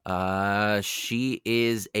 She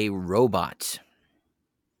is a robot.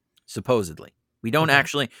 Supposedly. We don't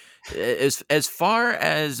actually, as far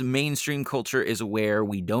as mainstream culture is aware,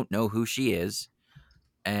 we don't know who she is.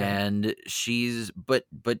 And she's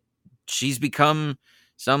become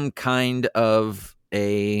some kind of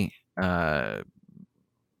a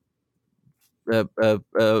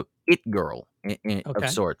it girl of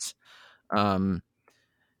sorts.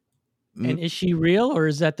 And is she real, or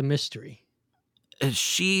is that the mystery?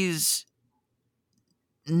 She's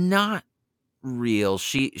not real.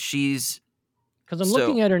 She's because I'm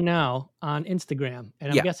looking at her now on Instagram,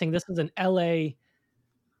 and I'm guessing this is an LA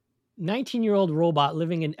 19-year-old robot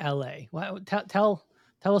living in LA. Well, tell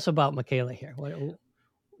us about Michaela here.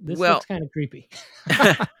 This looks kind of creepy.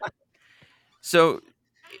 So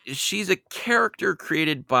she's a character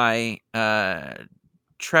created by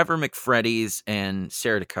Trevor McFreddies and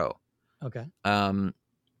Sarah DeCoe. Okay.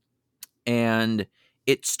 And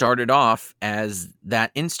it started off as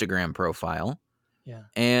that Instagram profile. Yeah.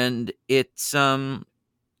 And it's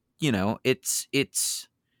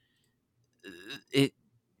it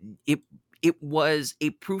was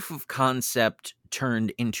a proof of concept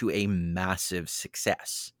turned into a massive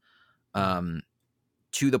success.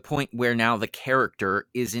 To the point where now the character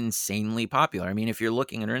is insanely popular. I mean, if you're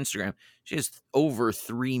looking at her Instagram, she has over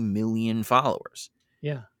 3 million followers.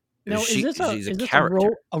 Yeah. Now, She's is this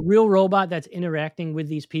character. a real robot that's interacting with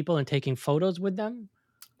these people and taking photos with them?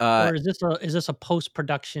 Or is this a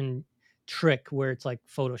post-production trick where it's like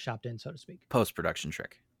photoshopped in, so to speak? Post-production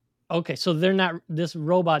trick. Okay, so they're not. This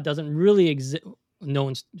robot doesn't really exist. No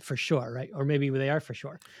one's for sure, right? Or maybe they are for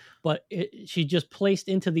sure, but she just placed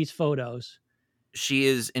into these photos. She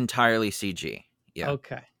is entirely CG. Yeah.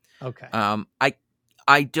 Okay.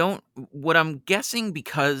 I don't. What I'm guessing,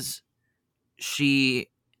 because she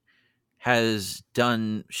has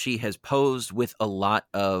posed with a lot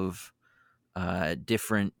of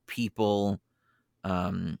different people,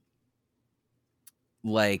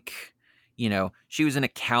 like, you know, she was in a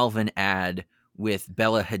Calvin ad with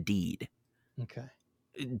Bella Hadid. Okay.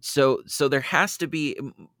 So there has to be,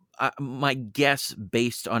 my guess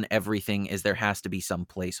based on everything is there has to be some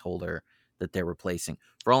placeholder that they're replacing.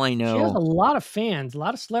 For all I know, she has a lot of fans, a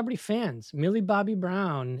lot of celebrity fans. Millie Bobby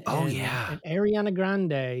Brown. And Ariana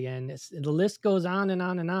Grande, and the list goes on and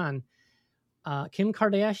on and on. Kim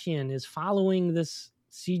Kardashian is following this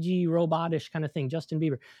CG robotish kind of thing. Justin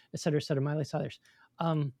Bieber, et cetera, Miley Cyrus.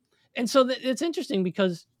 And so it's interesting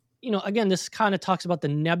because, you know, again, this kind of talks about the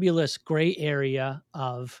nebulous gray area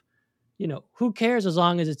of, you know, who cares as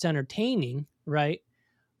long as it's entertaining, right?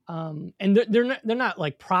 And they're not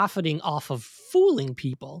like profiting off of fooling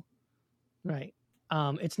people, right?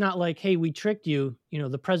 It's not like, hey, we tricked you. You know,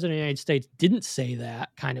 the president of the United States didn't say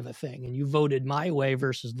that kind of a thing, and you voted my way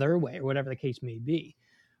versus their way, or whatever the case may be.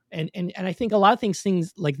 And I think a lot of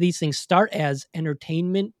things like these things start as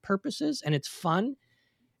entertainment purposes, and it's fun,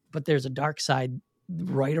 but there's a dark side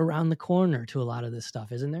right around the corner to a lot of this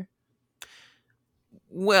stuff, isn't there?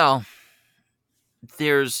 Well,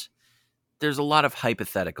 there's a lot of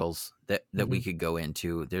hypotheticals that we could go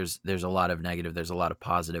into. There's a lot of negative. There's a lot of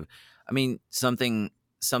positive. I mean, something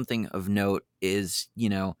of note is, you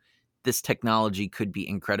know, this technology could be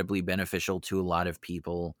incredibly beneficial to a lot of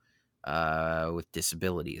people with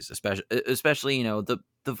disabilities, especially, you know, the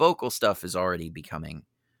vocal stuff is already becoming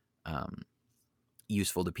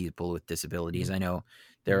useful to people with disabilities. I know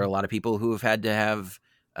there are a lot of people who have had to have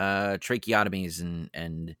tracheotomies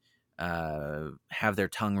and have their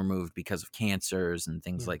tongue removed because of cancers and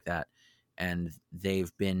things like that. And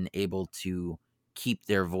they've been able to keep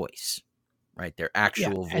their voice, right? Their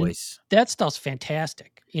actual voice. That stuff's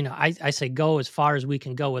fantastic. You know, I say go as far as we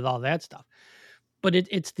can go with all that stuff. But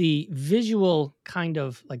it's the visual kind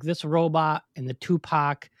of like this robot and the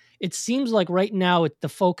Tupac. It seems like right now the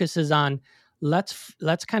focus is on let's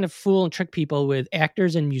kind of fool and trick people with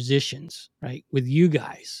actors and musicians, right? With you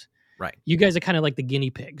guys. Right. You guys are kind of like the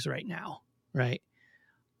guinea pigs right now, right?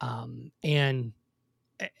 And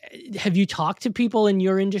have you talked to people in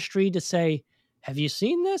your industry to say, have you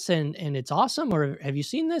seen this and it's awesome, or have you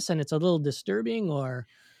seen this and it's a little disturbing, or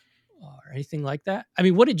anything like that? I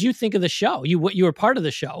mean, what did you think of the show? You were part of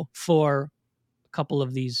the show for a couple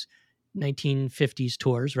of these 1950s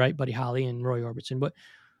tours, right? Buddy Holly and Roy Orbison. But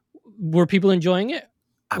were people enjoying it?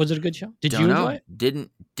 Was it a good show? Did you enjoy it?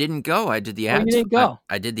 Didn't go. I did the ads. You didn't go.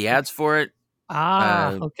 I did the ads for it.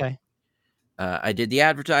 Okay. I did the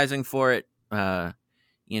advertising for it.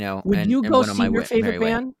 You know, would you go see your favorite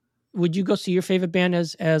band? Would you go see your favorite band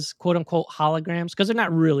as quote unquote holograms? Because they're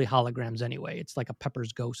not really holograms anyway. It's like a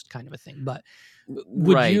Pepper's Ghost kind of a thing. But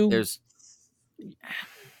would you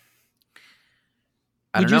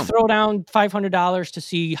throw down $500 to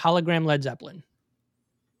see hologram Led Zeppelin?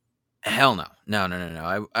 Hell no.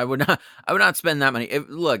 No. I would not spend that money.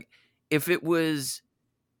 If it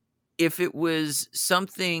was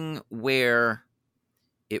something where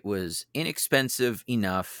it was inexpensive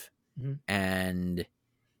enough and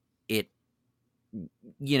it,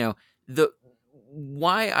 you know,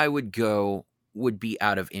 why I would go would be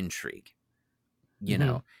out of intrigue, you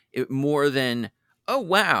know, more than, oh,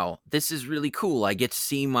 wow, this is really cool. I get to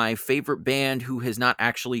see my favorite band who has not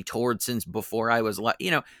actually toured since before I was alive.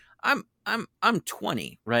 You know, I'm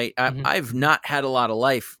 20, right? I've not had a lot of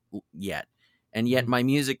life yet. And yet my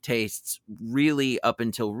music tastes really up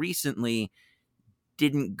until recently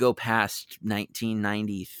didn't go past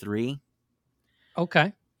 1993.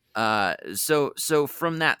 Okay. So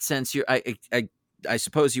from that sense, I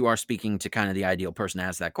suppose you are speaking to kind of the ideal person to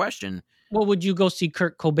ask that question. Well, would you go see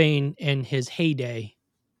Kurt Cobain in his heyday?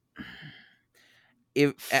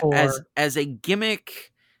 As a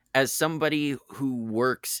gimmick, as somebody who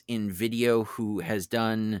works in video, who has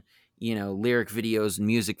done, you know, lyric videos and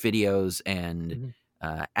music videos and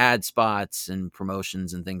ad spots and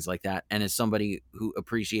promotions and things like that. And as somebody who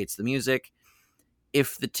appreciates the music,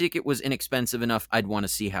 if the ticket was inexpensive enough, I'd want to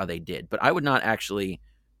see how they did. But I would not actually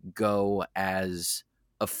go as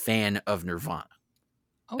a fan of Nirvana.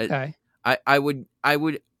 Okay.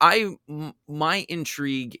 My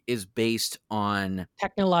intrigue is based on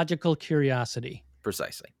Technological curiosity.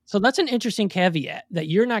 precisely. So that's an interesting caveat, that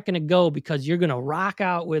you're not going to go because you're going to rock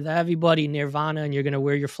out with everybody Nirvana and you're going to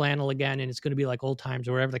wear your flannel again and it's going to be like old times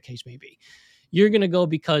or whatever the case may be. You're going to go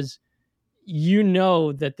because you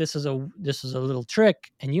know that this is a little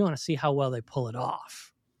trick and you want to see how well they pull it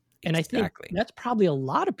off. And Exactly. I think that's probably a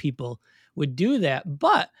lot of people would do that.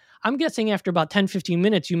 But I'm guessing after about 10, 15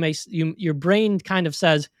 minutes, your brain kind of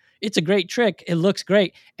says, it's a great trick. It looks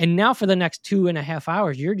great. And now for the next 2.5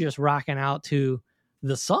 hours, you're just rocking out to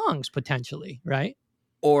the songs potentially, right?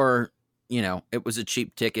 Or, it was a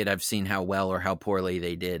cheap ticket. I've seen how well or how poorly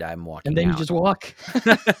they did. I'm walking And then out. you just walk.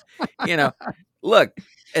 Look,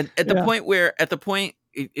 at the point,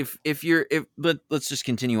 let's just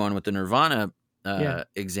continue on with the Nirvana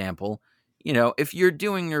example. If you're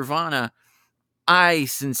doing Nirvana, I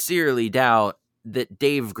sincerely doubt that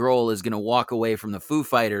Dave Grohl is going to walk away from the Foo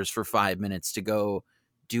Fighters for 5 minutes to go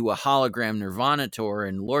do a hologram Nirvana tour,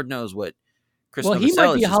 and Lord knows what Chris Novoselic he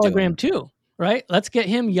might be a hologram doing. too, right? Let's get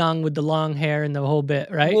him young with the long hair and the whole bit,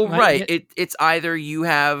 right? Well, right. It's either you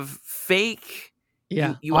have fake,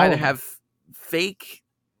 you either have fake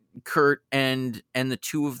Kurt and the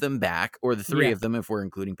two of them back, or the three of them if we're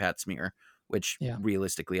including Pat Smear, which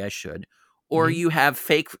realistically I should, or you have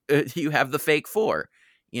fake. You have the fake four.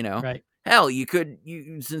 Right. Hell,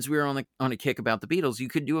 since we were on a kick about the Beatles, you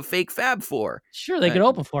could do a fake Fab Four. Sure, they could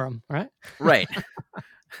open for them, right? Right.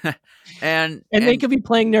 and they could be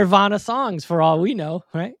playing Nirvana songs for all we know,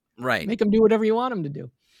 right? Right. Make them do whatever you want them to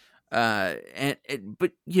do. But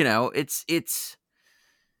it's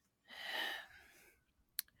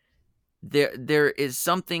there is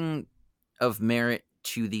something of merit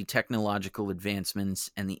to the technological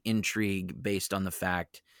advancements and the intrigue based on the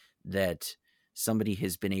fact that somebody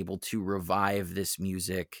has been able to revive this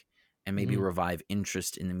music and maybe revive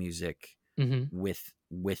interest in the music with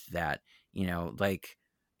that. Like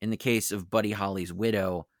in the case of Buddy Holly's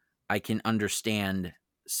widow, I can understand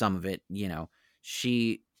some of it.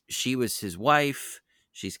 She was his wife.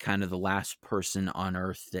 She's kind of the last person on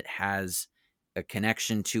earth that has a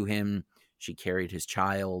connection to him. She carried his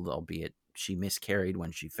child, albeit she miscarried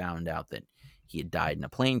when she found out that he had died in a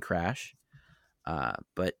plane crash.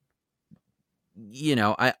 But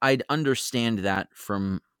I'd understand that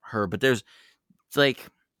from her, but there's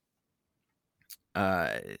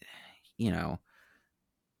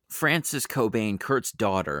Frances Cobain, Kurt's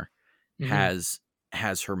daughter, has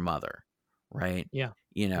her mother, right? Yeah.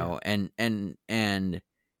 And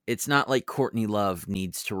it's not like Courtney Love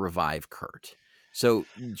needs to revive Kurt. So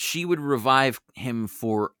she would revive him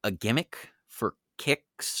for a gimmick, for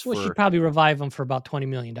kicks. Well, she'd probably revive him for about $20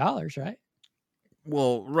 million, right?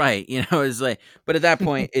 Well, right. It's like, but at that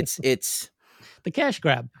point, it's the cash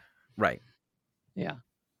grab. Right. Yeah.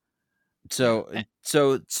 So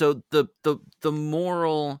the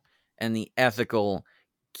moral and the ethical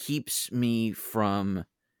keeps me from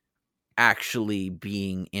actually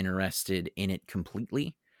being interested in it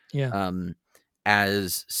completely. Yeah.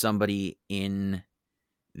 As somebody in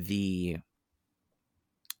the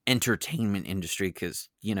entertainment industry, because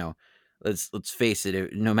let's face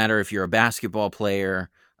it, no matter if you're a basketball player,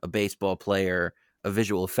 a baseball player, a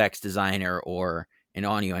visual effects designer, or an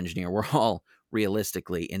audio engineer, we're all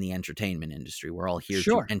realistically in the entertainment industry. We're all here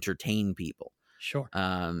to entertain people. Sure.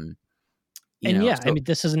 I mean,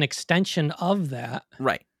 this is an extension of that.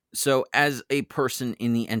 Right. So as a person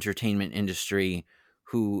in the entertainment industry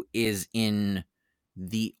who is in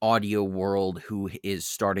the audio world, who is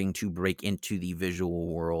starting to break into the visual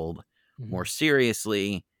world more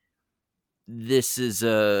seriously, this is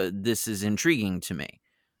intriguing to me.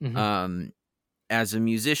 As a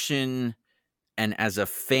musician and as a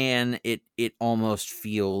fan, it almost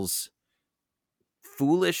feels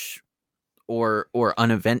foolish or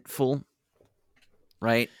uneventful,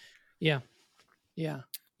 right? Yeah. I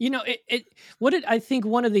think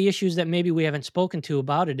one of the issues that maybe we haven't spoken to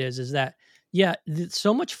about it is that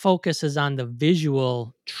so much focus is on the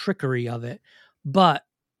visual trickery of it, but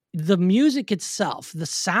the music itself, the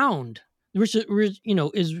sound, which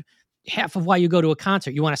is half of why you go to a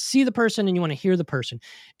concert. You want to see the person and you want to hear the person.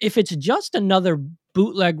 If it's just another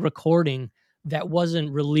bootleg recording that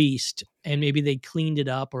wasn't released and maybe they cleaned it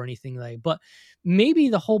up or anything but maybe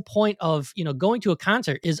the whole point of, going to a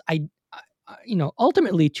concert is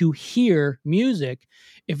ultimately to hear music.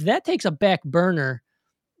 If that takes a back burner,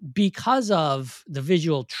 because of the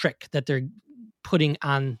visual trick that they're putting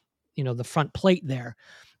on, the front plate there.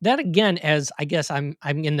 That again, as I guess I'm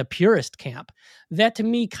in the purist camp, that to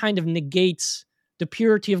me kind of negates the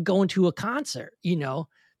purity of going to a concert,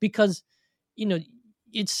 because,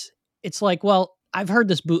 it's like, well, I've heard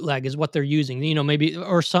this bootleg is what they're using, maybe,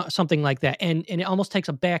 or something like that. And it almost takes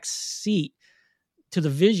a back seat to the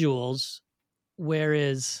visuals,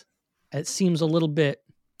 whereas it seems a little bit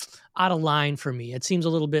out of line for me. It seems a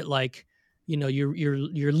little bit like,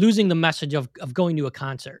 you're losing the message of going to a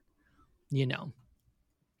concert,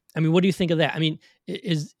 I mean, what do you think of that? I mean,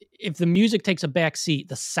 if the music takes a back seat,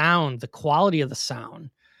 the sound, the quality of the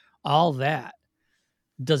sound, all that,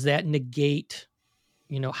 does that negate,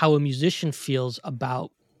 how a musician feels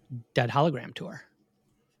about Dead Hologram Tour?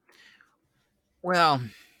 Well,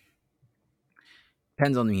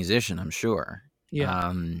 depends on the musician, I'm sure.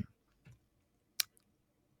 Yeah.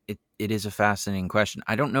 It is a fascinating question.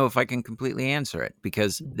 I don't know if I can completely answer it,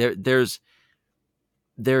 because there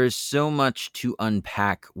is so much to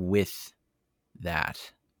unpack with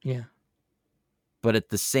that. Yeah. But at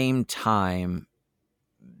the same time,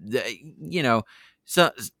 there's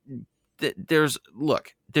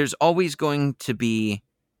always going to be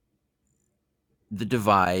the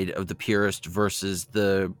divide of the purist versus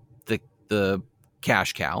the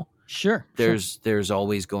cash cow. Sure. There's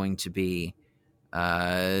always going to be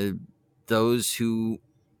those who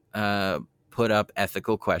put up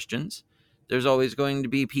ethical questions. There's always going to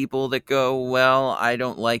be people that go, well, I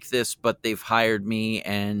don't like this, but they've hired me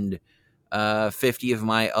and 50 of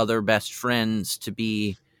my other best friends to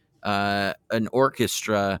be an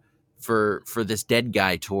orchestra for this Dead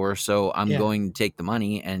Guy tour, so I'm going to take the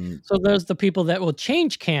money. And so there's the people that will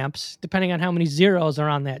change camps depending on how many zeros are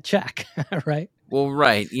on that check, right? Well,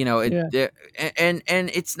 right. And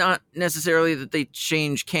it's not necessarily that they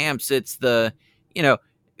change camps. It's the,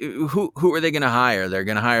 who are they going to hire? They're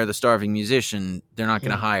going to hire the starving musician. They're not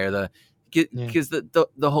going to hire because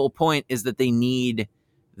the whole point is that they need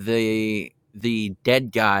the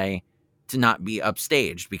dead guy to not be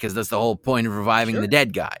upstaged, because that's the whole point of reviving the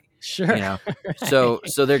dead guy. Sure. Right. So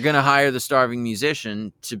they're going to hire the starving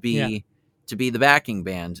musician to be the backing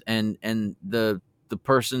band, and the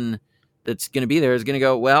person that's going to be there is going to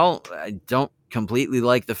go, well, I don't completely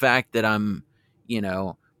like the fact that I'm,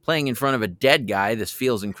 playing in front of a dead guy. This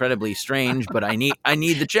feels incredibly strange, but I need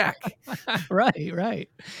the check. Right.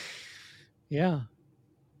 Yeah.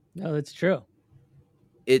 No, that's true.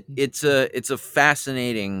 It's a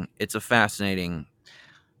fascinating.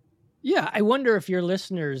 Yeah, I wonder if your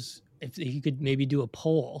listeners, if you could maybe do a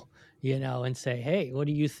poll, and say, hey, what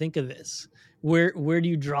do you think of this? Where do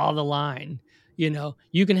you draw the line?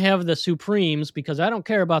 You can have the Supremes, because I don't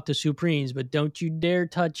care about the Supremes, but don't you dare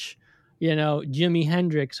touch, Jimi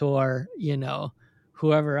Hendrix or,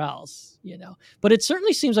 whoever else, But it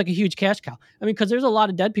certainly seems like a huge cash cow. I mean, because there's a lot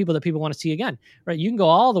of dead people that people want to see again, right? You can go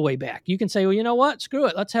all the way back. You can say, well, you know what? Screw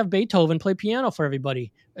it. Let's have Beethoven play piano for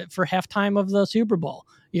everybody for halftime of the Super Bowl,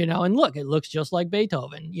 and look, it looks just like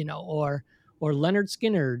Beethoven, or Leonard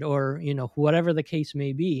Skinner, or, whatever the case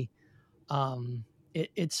may be.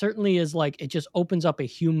 It certainly is like, it just opens up a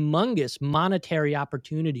humongous monetary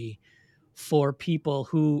opportunity for people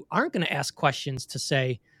who aren't going to ask questions to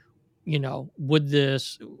say, would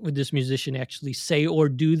this musician actually say or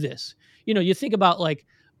do this? You think about like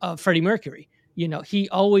Freddie Mercury, he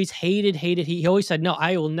always hated. He always said, no,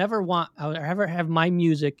 I will ever have my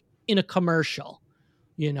music in a commercial.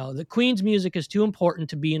 The Queen's music is too important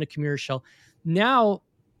to be in a commercial. Now,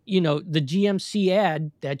 the GMC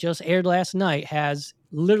ad that just aired last night has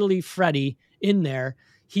literally Freddie in there.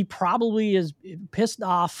 He probably is pissed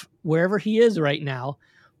off wherever he is right now.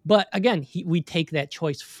 But again, we take that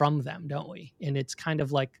choice from them, don't we? And it's kind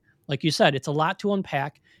of like you said, it's a lot to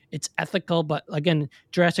unpack. It's ethical, but again,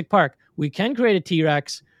 Jurassic Park, we can create a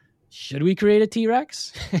T-Rex. Should we create a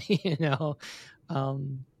T-Rex?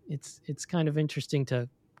 It's kind of interesting to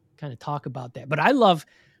kind of talk about that. But I love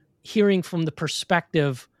hearing from the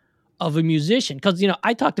perspective of a musician, because,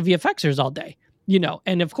 I talk to VFXers all day,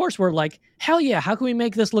 and of course we're like, hell yeah, how can we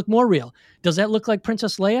make this look more real? Does that look like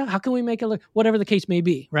Princess Leia? How can we make it look, whatever the case may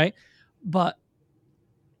be, right? But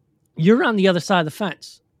you're on the other side of the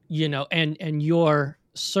fence, and your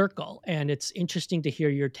circle, and it's interesting to hear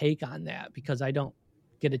your take on that, because I don't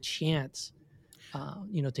get a chance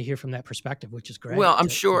to hear from that perspective, which is great. Well, I'm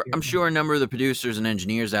sure a number of the producers and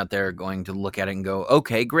engineers out there are going to look at it and go,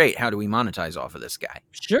 okay, great. How do we monetize off of this guy?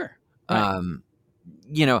 Sure. Right.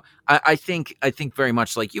 I think very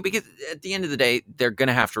much like you, because at the end of the day, they're going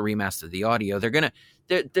to have to remaster the audio.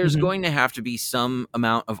 There's going to have to be some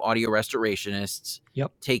amount of audio restorationists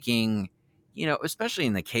taking especially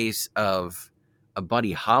in the case of a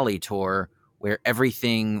Buddy Holly tour where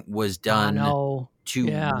everything was done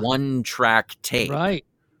to one track tape. Right.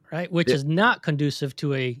 Which is not conducive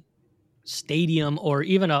to a stadium or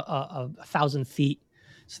even a 1,000 seats,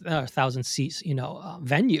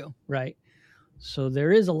 venue. Right. So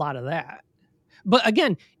there is a lot of that. But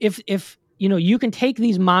again, if you can take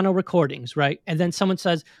these mono recordings, right, and then someone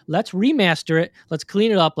says, let's remaster it, let's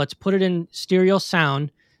clean it up, let's put it in stereo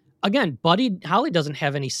sound. Again, Buddy Holly doesn't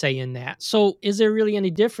have any say in that. So is there really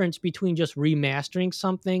any difference between just remastering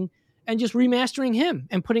something and just remastering him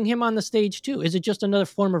and putting him on the stage too? Is it just another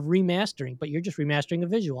form of remastering, but you're just remastering a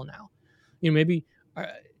visual now? Maybe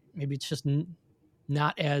it's just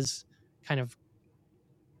not as kind of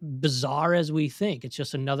bizarre as we think. It's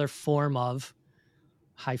just another form of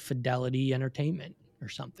high fidelity entertainment or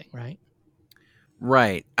something, right?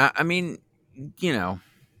 Right. I mean,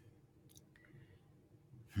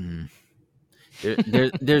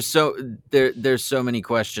 there's so many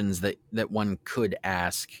questions that one could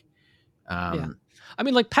ask. I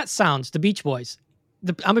mean, like Pet Sounds, the Beach Boys.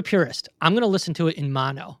 I'm a purist. I'm going to listen to it in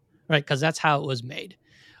mono, right? Because that's how it was made.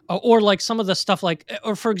 Or like some of the stuff,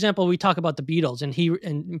 or for example, we talk about the Beatles,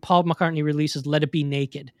 and Paul McCartney releases "Let It Be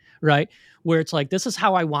Naked," right? Where it's like, this is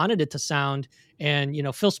how I wanted it to sound, and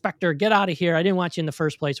Phil Spector, get out of here! I didn't want you in the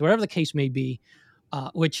first place. Whatever the case may be,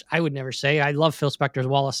 which I would never say. I love Phil Spector's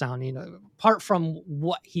wall of sound. Apart from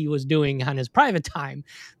what he was doing on his private time,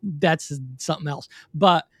 that's something else.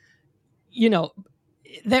 But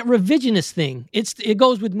that revisionist thing, it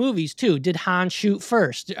goes with movies too. Did Han shoot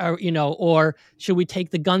first, or should we take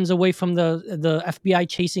the guns away from the FBI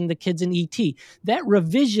chasing the kids in E.T.? That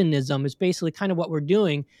revisionism is basically kind of what we're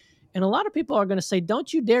doing, and a lot of people are going to say,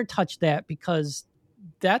 "Don't you dare touch that because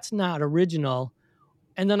that's not original."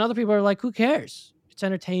 And then other people are like, "Who cares? It's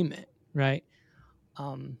entertainment, right?"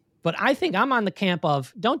 But I think I'm on the camp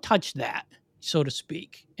of don't touch that, so to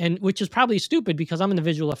speak, and which is probably stupid because I'm in the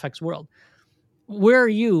visual effects world. Where are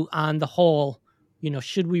you on the whole,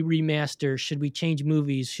 should we remaster? Should we change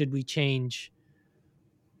movies? Should we change,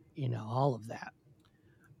 all of that?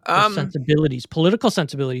 Sensibilities, political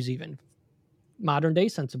sensibilities, even modern day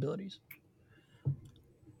sensibilities.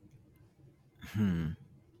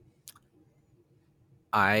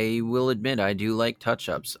 I will admit I do like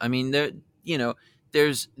touch-ups. I mean, there's a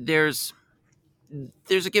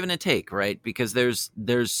give and a take, right? Because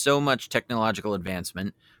there's so much technological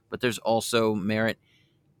advancement, but there's also merit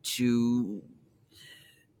to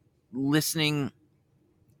listening.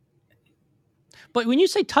 But when you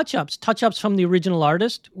say touch-ups from the original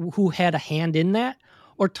artist who had a hand in that,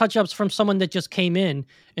 or touch-ups from someone that just came in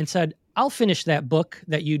and said, I'll finish that book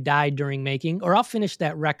that you died during making, or I'll finish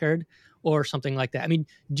that record, or something like that. I mean,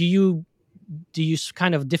 do you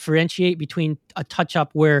kind of differentiate between a touch-up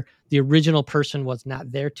where the original person was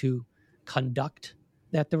not there to conduct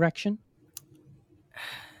that direction?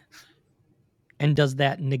 And does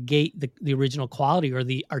that negate the original quality or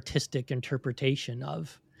the artistic interpretation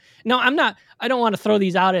of? No, I don't want to throw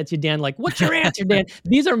these out at you, Dan. Like, what's your answer, Dan?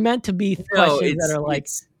 These are meant to be questions that are like,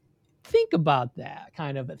 think about that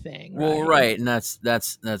kind of a thing. Right? Well, right. And that's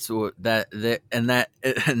what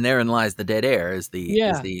and therein lies the dead air is the,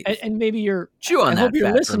 and maybe I hope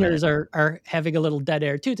your listeners are having a little dead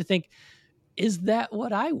air too, to think, is that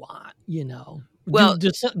what I want? Well,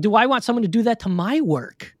 do I want someone to do that to my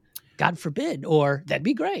work? God forbid, or that'd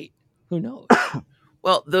be great. Who knows?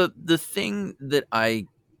 Well, the thing that I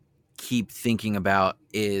keep thinking about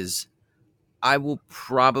is I will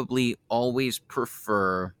probably always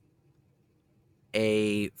prefer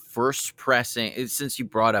a first pressing. Since you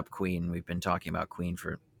brought up Queen, we've been talking about Queen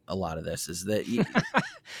for a lot of this, is that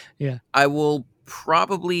yeah. I will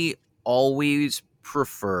probably always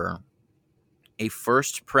prefer a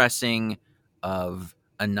first pressing of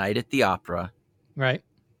A Night at the Opera. Right.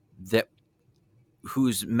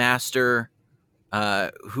 Whose master,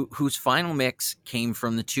 whose final mix came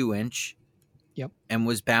from the 2-inch, yep, and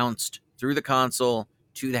was bounced through the console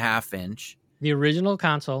to the 1/2-inch. The original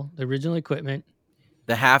console, the original equipment.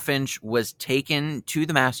 The 1/2-inch was taken to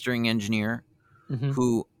the mastering engineer,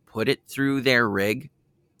 who put it through their rig,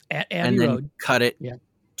 and then cut it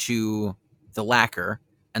to the lacquer,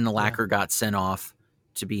 and the lacquer got sent off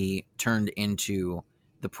to be turned into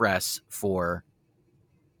the press for,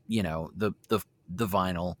 the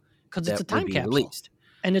vinyl, because it's a time capsule, released.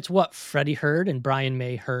 And it's what Freddie heard and Brian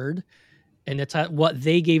May heard, and it's what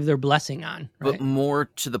they gave their blessing on. Right? But more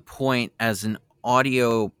to the point, as an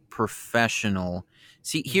audio professional,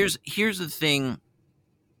 see, here's the thing.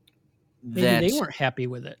 Maybe they weren't happy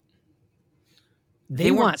with it.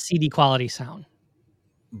 They want CD quality sound.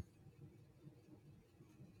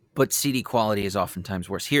 but CD quality is oftentimes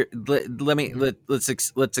worse. Here, let's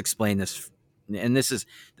explain this, and this is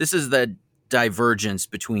the divergence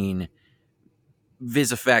between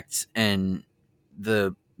vis effects and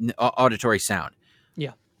the auditory sound.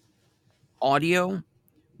 Yeah, audio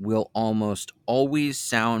will almost always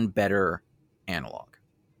sound better analog.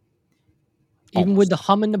 Even with the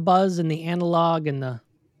hum and the buzz and the analog and the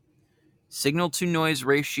signal to noise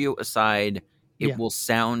ratio aside, it will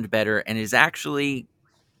sound better and is actually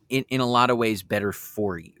in a lot of ways better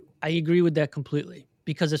for you. I agree with that completely,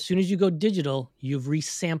 because as soon as you go digital, you've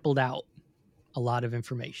resampled out a lot of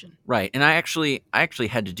information. Right. And I actually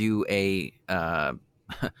had to do a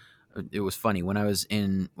it was funny when I was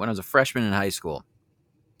a freshman in high school.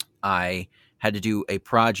 I had to do a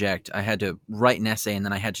project. I had to write an essay, and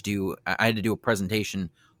then I had to do a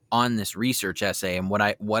presentation on this research essay. And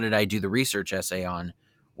what did I do the research essay on?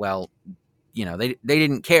 Well, they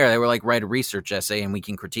didn't care. They were like, write a research essay and we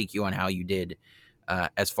can critique you on how you did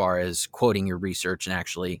as far as quoting your research and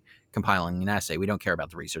actually compiling an essay. We don't care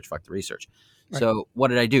about the research. Fuck the research. Right. So what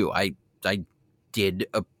did I do? I did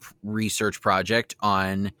a research project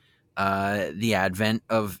on the advent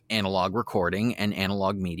of analog recording and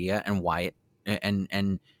analog media and why it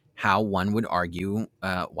and how one would argue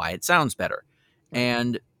why it sounds better.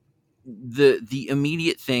 And the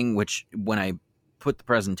immediate thing, which when I put the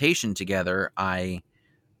presentation together, I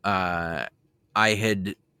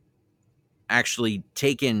had actually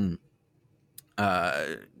taken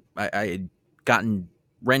I had gotten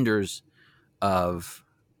renders of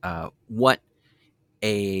what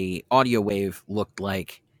a audio wave looked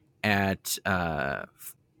like at a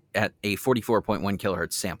 44.1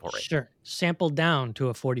 kilohertz sample rate. Sure. Sampled down to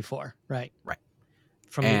a 44. Right. Right.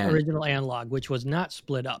 From the original analog, which was not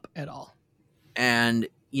split up at all. And,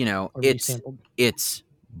 it's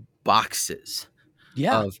boxes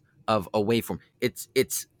of a waveform.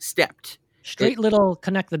 It's stepped. Straight little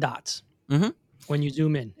connect the dots when you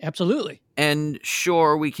zoom in. Absolutely. And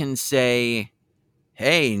sure, we can say,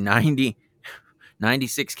 hey, 96K,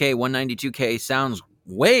 192K sounds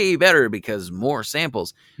way better because more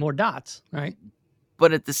samples. More dots, right?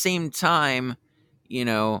 But at the same time,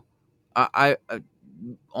 I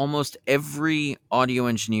almost every audio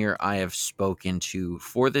engineer I have spoken to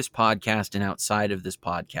for this podcast and outside of this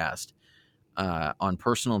podcast on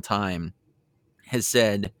personal time has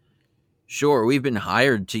said, sure, we've been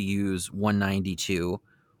hired to use 192,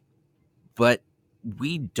 but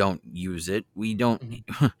we don't use it. We don't,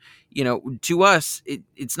 to us,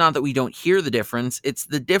 it's not that we don't hear the difference. It's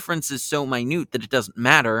the difference is so minute that it doesn't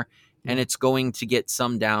matter, and it's going to get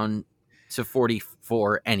summed down to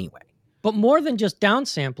 44 anyway. But more than just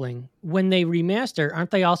downsampling, when they remaster,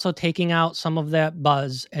 aren't they also taking out some of that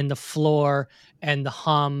buzz and the floor and the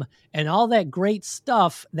hum and all that great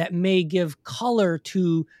stuff that may give color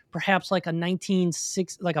to perhaps like a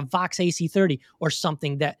like a Vox AC30 or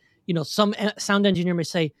something that, some sound engineer may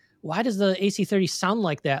say, why does the AC30 sound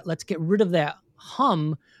like that? Let's get rid of that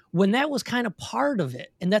hum, when that was kind of part of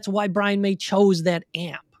it. And that's why Brian May chose that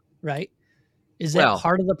amp, right? Is that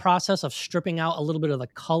part of the process of stripping out a little bit of the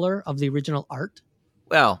color of the original art?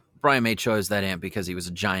 Well, Brian May chose that amp because he was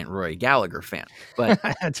a giant Roy Gallagher fan. But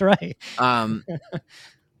that's right. But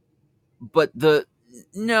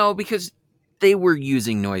because they were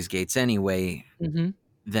using noise gates anyway.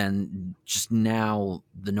 Then just now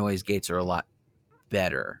the noise gates are a lot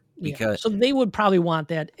better because so they would probably want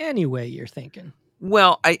that anyway. You're thinking?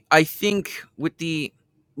 Well, I think with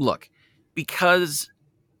because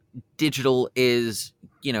digital is,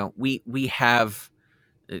 we have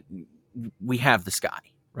the sky,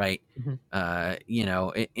 right? In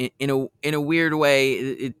a weird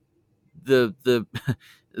way, the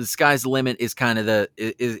sky's the limit is kind of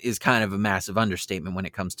a massive understatement when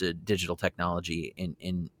it comes to digital technology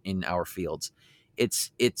in our fields.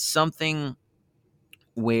 It's something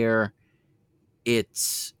where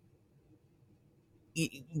it's,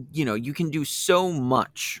 you can do so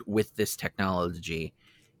much with this technology.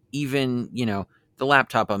 Even, the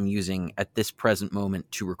laptop I'm using at this present moment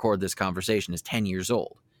to record this conversation is 10 years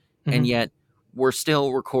old. And yet we're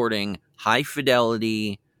still recording high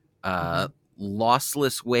fidelity,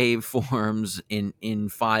 lossless waveforms in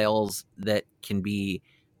files that can be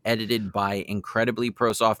edited by incredibly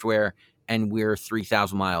pro software, and we're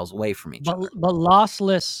 3,000 miles away from each other. But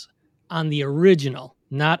lossless on the original,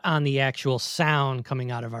 not on the actual sound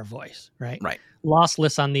coming out of our voice, right? Right.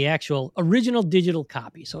 Lossless on the actual original digital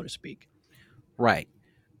copy, so to speak. Right.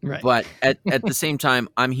 But at the same time,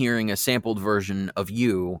 I'm hearing a sampled version of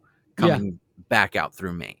you coming back out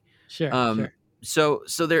through me. Sure. So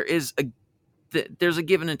there is there's a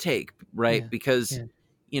give and a take, right? Because,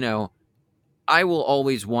 I will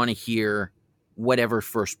always want to hear whatever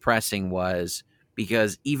first pressing was,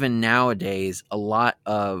 because even nowadays, a lot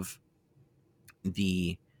of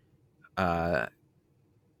the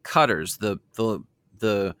cutters, the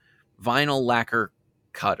vinyl lacquer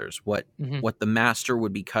cutters, what the master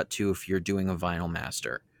would be cut to if you're doing a vinyl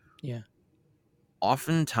master. Yeah.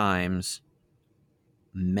 Oftentimes,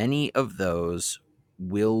 many of those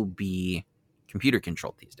will be computer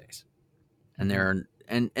controlled these days. And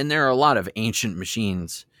there are a lot of ancient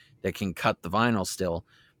machines that can cut the vinyl still,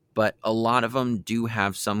 but a lot of them do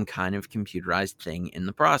have some kind of computerized thing in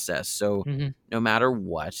the process. So no matter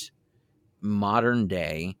what, modern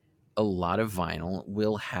day, a lot of vinyl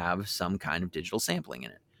will have some kind of digital sampling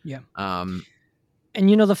in it. Yeah. And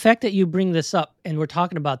the fact that you bring this up and we're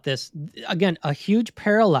talking about this, again, a huge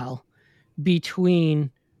parallel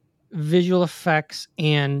between visual effects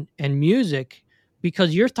and music,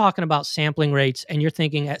 because you're talking about sampling rates and you're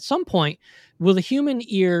thinking at some point, will the human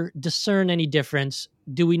ear discern any difference?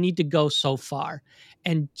 Do we need to go so far?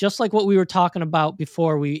 And just like what we were talking about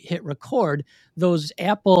before we hit record, those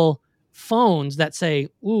Apple phones that say,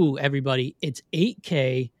 ooh, everybody, it's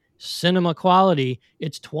 8K cinema quality,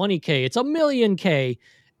 it's 20K, it's 1,000,000K.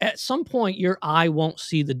 At some point, your eye won't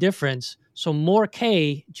see the difference. So more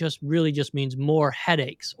K just means more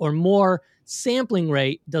headaches, or more sampling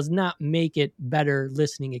rate does not make it better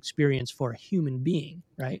listening experience for a human being,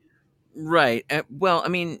 right? Right. Well, I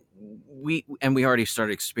mean, we already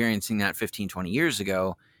started experiencing that 15, 20 years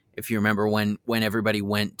ago. If you remember when everybody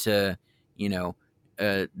went to,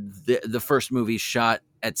 the first movie shot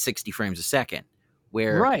at 60 frames a second,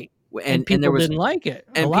 where right. And people didn't like it.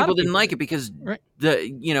 And people didn't like it because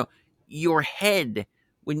your head,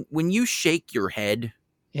 when you shake your head,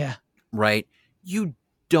 yeah, right, you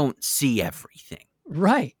don't see everything.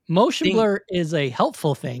 Right. Motion blur is a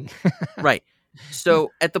helpful thing. Right. So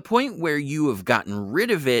at the point where you have gotten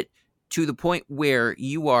rid of it, to the point where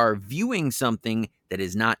you are viewing something that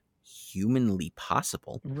is not humanly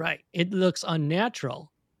possible. Right. It looks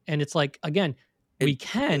unnatural. And it's like, again, we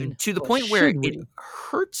can. To the point where it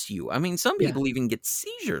hurts you. I mean, some people even get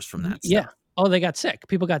seizures from that stuff. Yeah. Oh, they got sick.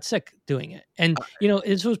 People got sick doing it. And,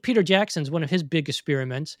 this was Peter Jackson's, one of his big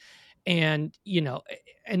experiments. And,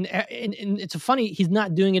 and it's funny, he's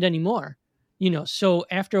not doing it anymore. So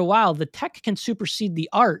after a while, the tech can supersede the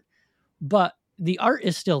art, but the art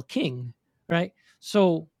is still king, right?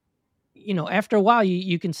 So, after a while,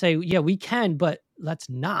 you can say, yeah, we can, but let's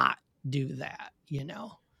not do that,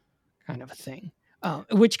 kind of a thing.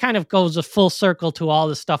 Which kind of goes a full circle to all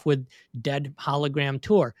the stuff with Dead Hologram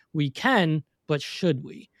Tour. We can, but should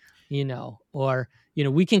we? Or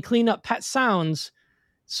we can clean up pet sounds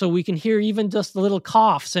so we can hear even just the little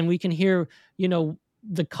coughs, and we can hear,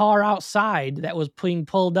 the car outside that was being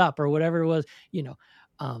pulled up or whatever it was,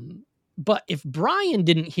 But if Brian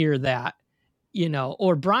didn't hear that,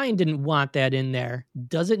 or Brian didn't want that in there,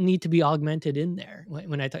 does it need to be augmented in there?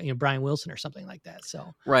 When I thought, Brian Wilson or something like that.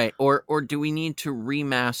 So right, or do we need to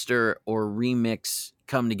remaster or remix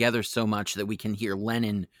come together so much that we can hear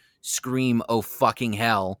Lennon scream, "Oh fucking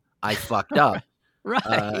hell, I fucked up,"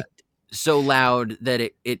 right? So loud that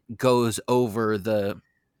it goes over the,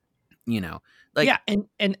 like, yeah,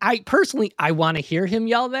 and I personally, I want to hear him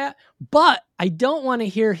yell that, but I don't want to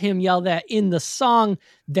hear him yell that in the song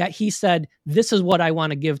that he said, "This is what I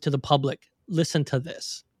want to give to the public. Listen to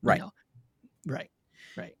this." Right. Right.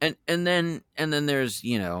 And then there's,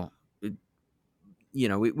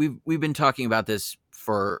 we've been talking about this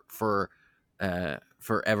for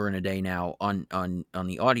forever and a day now on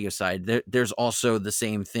the audio side. There's also the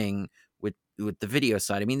same thing with the video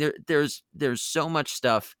side. I mean, there's so much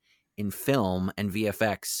stuff in film and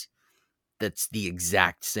VFX that's the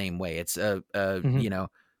exact same way. It's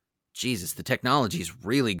Jesus, the technology is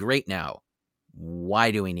really great now.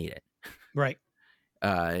 Why do we need it? Right.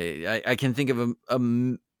 I can think of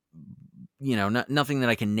nothing that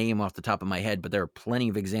I can name off the top of my head, but there are plenty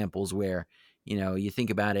of examples where, you think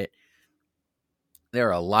about it. There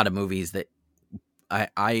are a lot of movies that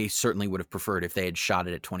I certainly would have preferred if they had shot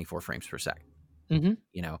it at 24 frames per second,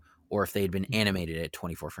 or if they had been animated at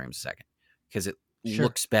 24 frames a second, because it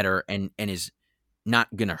looks better and is not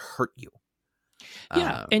going to hurt you.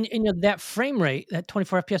 Yeah. And that frame rate, that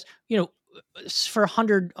 24 FPS, for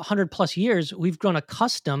 100 plus years, we've grown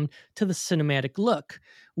accustomed to the cinematic look.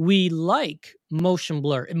 We like motion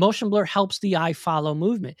blur. And motion blur helps the eye follow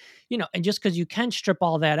movement, and just because you can strip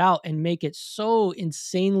all that out and make it so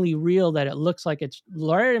insanely real that it looks like it's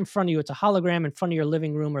right in front of you, it's a hologram in front of your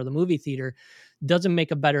living room or the movie theater, doesn't make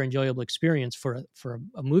a better enjoyable experience for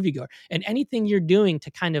a moviegoer. And anything you're doing to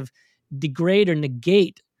kind of degrade or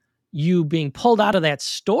negate you being pulled out of that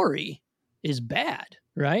story, is bad,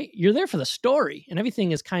 right? You're there for the story, and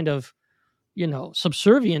everything is kind of,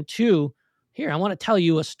 subservient to, here, I want to tell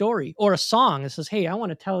you a story, or a song that says, hey, I want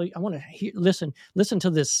to tell you, I want to listen to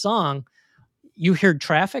this song. You hear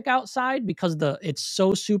traffic outside because it's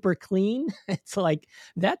so super clean. It's like,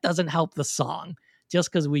 that doesn't help the song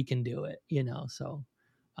just because we can do it, So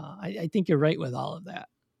I think you're right with all of that.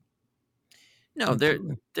 No,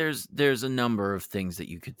 there's a number of things that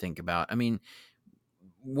you could think about. I mean,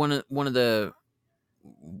 an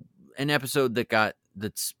episode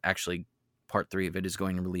that's actually part 3 of it is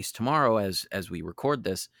going to release tomorrow as we record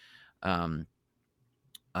this. Somebody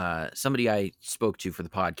I spoke to for the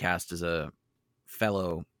podcast is a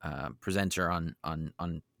fellow presenter on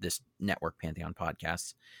this network, Pantheon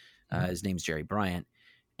Podcasts. His name's Jerry Bryant,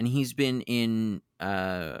 and he's been in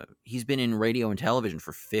radio and television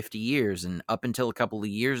for 50 years, and up until a couple of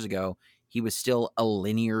years ago, he was still a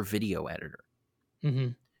linear video editor. Mm-hmm.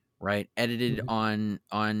 Right, edited on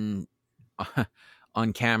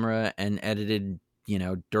camera and edited,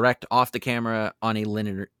 direct off the camera on a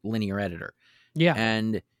linear editor. Yeah,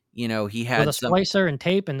 and he had with a splicer and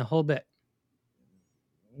tape and the whole bit.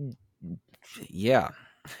 Yeah.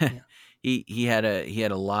 he had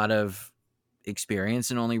a lot of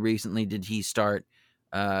experience, and only recently did he start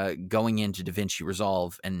going into DaVinci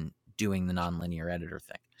Resolve and doing the nonlinear editor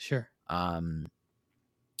thing. Sure.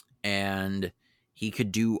 And he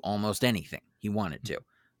could do almost anything he wanted to.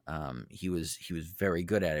 He was very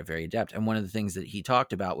good at it, very adept. And one of the things that he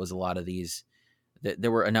talked about was a lot of these.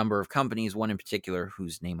 There were a number of companies, one in particular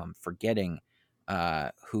whose name I'm forgetting,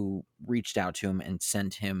 who reached out to him and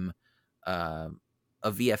sent him a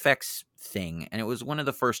VFX thing, and it was one of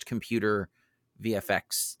the first computer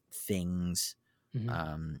VFX things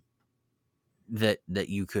that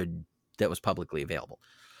was publicly available.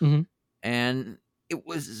 Mm-hmm. And it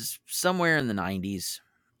was somewhere in the 90s,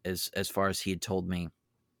 as far as he had told me.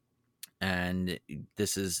 And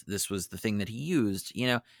this was the thing that he used,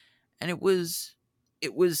 and it was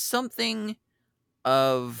something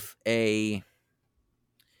of a,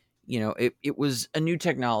 it was a new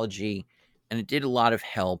technology, and it did a lot of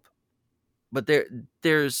help, but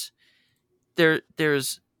there's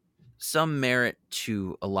some merit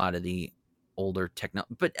to a lot of the older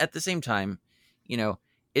technology. But at the same time,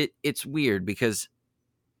 it's weird because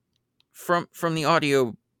from the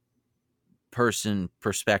audio person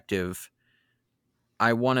perspective,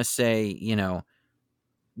 I want to say,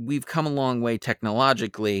 we've come a long way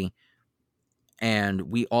technologically, and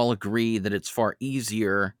we all agree that it's far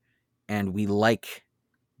easier, and we like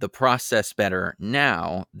the process better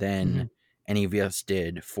now than any of us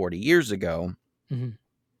did 40 years ago. Mm-hmm.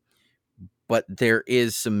 But there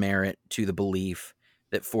is some merit to the belief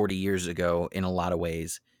that 40 years ago, in a lot of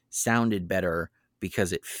ways, sounded better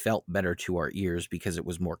because it felt better to our ears, because it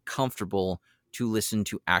was more comfortable to listen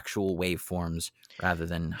to actual waveforms rather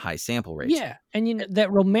than high sample rates. Yeah. And that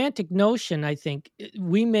romantic notion, I think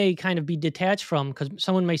we may kind of be detached from, because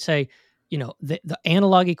someone may say, the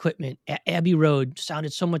analog equipment at Abbey Road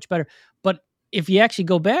sounded so much better. But if you actually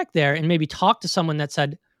go back there and maybe talk to someone that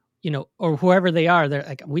said, or whoever they are, they're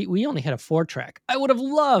like, we only had a 4-track. I would have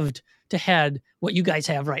loved to had what you guys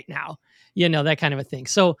have right now, that kind of a thing.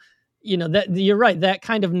 So, that you're right. That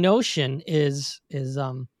kind of notion is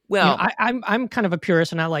well, I'm kind of a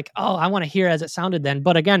purist, and I like, I want to hear as it sounded then.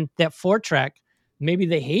 But again, that 4-track, maybe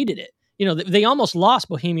they hated it. They almost lost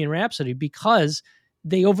Bohemian Rhapsody because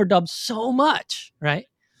they overdubbed so much, right?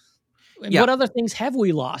 Yeah. What other things have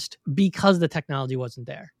we lost because the technology wasn't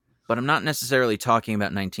there? But I'm not necessarily talking about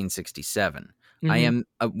 1967. I am,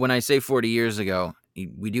 when I say 40 years ago,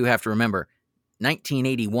 we do have to remember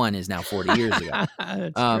 1981 is now 40 years ago.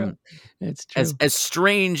 That's true. It's true. As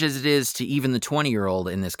strange as it is to even the 20-year-old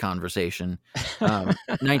in this conversation,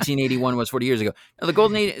 1981 was 40 years ago. Now, the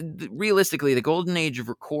golden age, realistically, the golden age of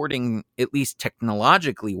recording, at least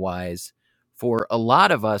technologically wise, for a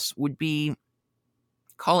lot of us would be,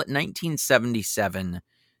 call it 1977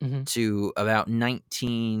 to about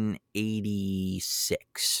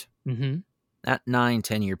 1986. That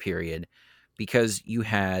 9-10 year period, because you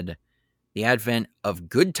had the advent of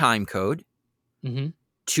good time code,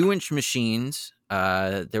 2-inch machines.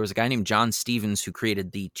 There was a guy named John Stevens who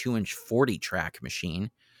created the 2-inch 40-track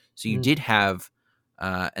machine. So you did have,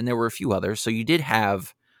 and there were a few others. So you did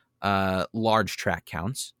have large track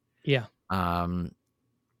counts. Yeah. And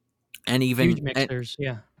even huge mixers.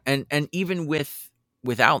 And even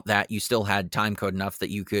without that, you still had time code enough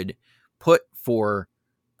that you could put 4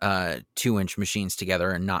 2-inch machines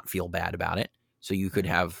together and not feel bad about it. So you could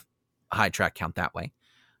have a high track count that way.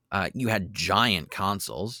 You had giant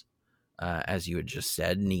consoles. as you had just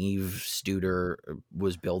said. Neve Studer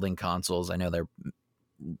was building consoles. I know they're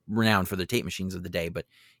renowned for their tape machines of the day, but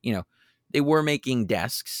they were making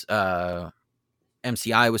desks.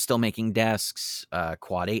 MCI was still making desks.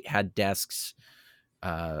 Quad 8 had desks.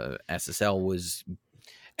 SSL was,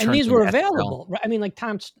 and these were available, right? I mean, like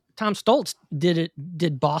Tom Stoltz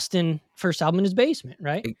did Boston first album in his basement,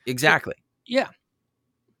 right? Exactly. Yeah.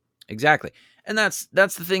 Exactly. And that's the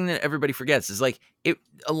thing that everybody forgets is like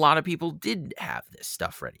a lot of people did have this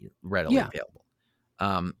stuff readily available.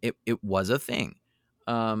 It was a thing.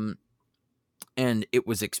 And it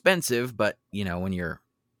was expensive, but when you're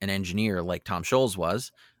an engineer like Tom Scholz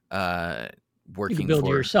was, working, you can build it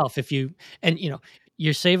yourself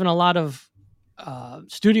you're saving a lot of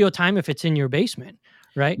studio time if it's in your basement,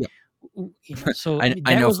 right? Yeah. So I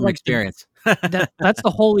know from experience. That's the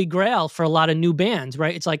holy grail for a lot of new bands,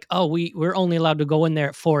 right? It's like, oh, we're only allowed to go in there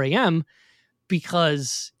at 4 a.m.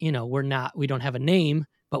 because we don't have a name,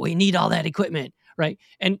 but we need all that equipment, right?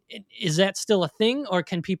 And is that still a thing, or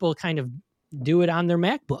can people kind of do it on their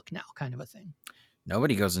MacBook now, kind of a thing?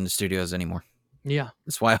 Nobody goes into studios anymore. Yeah,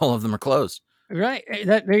 that's why all of them are closed. Right.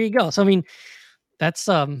 There you go. So I mean, that's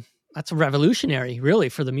revolutionary, really,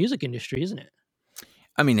 for the music industry, isn't it?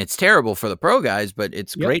 I mean, it's terrible for the pro guys, but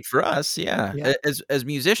it's great for us. Yeah. As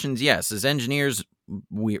musicians, yes. As engineers,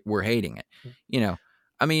 we're hating it.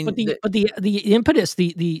 I mean, but the impetus,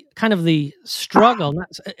 the kind of the struggle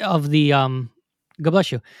of the God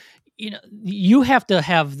bless you. You have to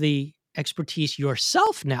have the expertise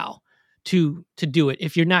yourself now to do it.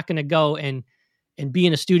 If you're not going to go and be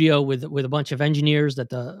in a studio with a bunch of engineers that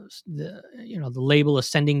the label is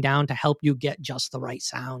sending down to help you get just the right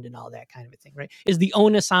sound and all that kind of a thing, right? Is the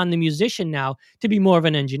onus on the musician now to be more of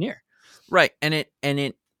an engineer, right? And it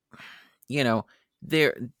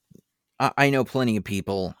I know plenty of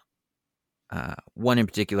people. One in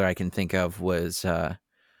particular I can think of was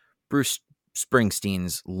Bruce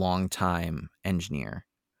Springsteen's longtime engineer,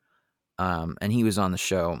 and he was on the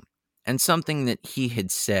show, and something that he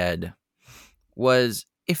had said was,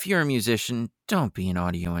 if you're a musician, don't be an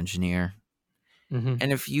audio engineer. Mm-hmm.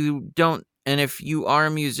 And if you are a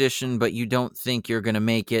musician, but you don't think you're going to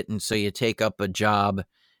make it, and so you take up a job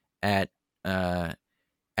at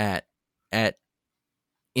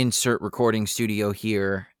insert recording studio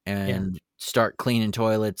here and start cleaning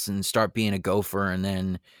toilets and start being a gopher and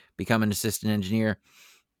then become an assistant engineer,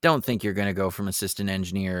 don't think you're going to go from assistant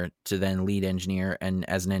engineer to then lead engineer. And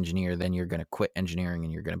as an engineer, then you're going to quit engineering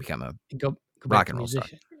and you're going to become a rock and roll star.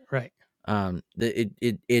 Right.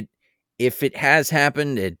 If it has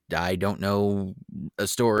happened, I don't know a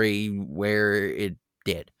story where it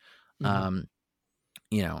did. Mm-hmm.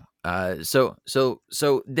 So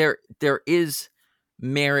there is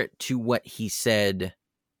merit to what he said,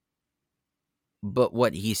 but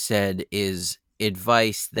what he said is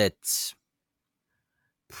advice that's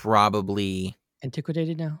probably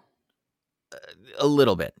antiquated now. A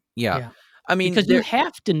little bit, yeah. I mean, because you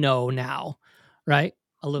have to know now, right?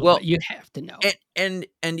 A little bit. You have to know, and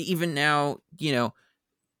even now,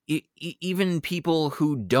 even people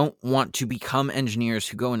who don't want to become engineers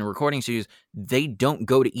who go into recording studios, they don't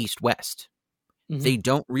go to East West. Mm-hmm. They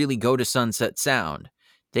don't really go to Sunset Sound.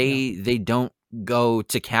 They don't go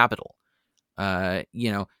to Capitol. I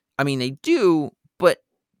mean, they do, but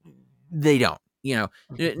they don't.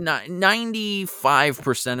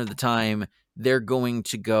 95% of the time, they're going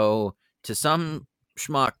to go to some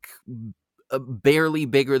schmuck barely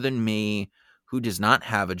bigger than me who does not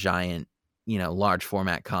have a giant, large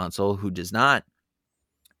format console, who does not,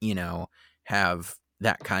 have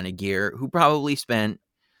that kind of gear, who probably spent,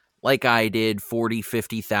 like I did,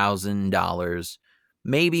 $40,000, $50,000,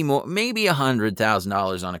 maybe more, maybe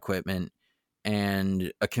 $100,000 on equipment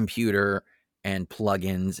and a computer and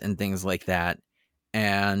plugins and things like that.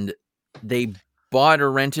 And they bought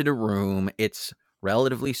or rented a room. It's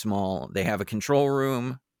relatively small. They have a control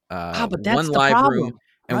room, but that's one the live problem, room,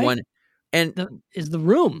 and right? one is the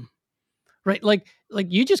room, right? Like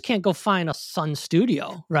you just can't go find a Sun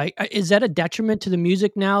Studio, right? Is that a detriment to the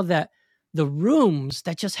music now that the rooms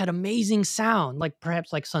that just had amazing sound, like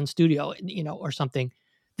perhaps like Sun Studio, or something,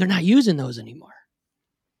 they're not using those anymore?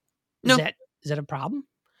 Is that a problem?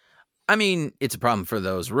 I mean, it's a problem for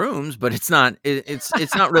those rooms, but it's not.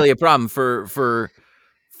 It's not really a problem for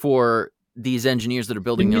these engineers that are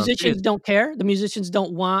building. The musicians don't care. The musicians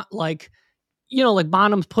don't want like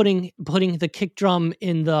Bonham's putting the kick drum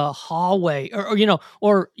in the hallway, or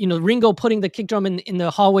Ringo putting the kick drum in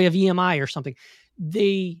the hallway of EMI or something.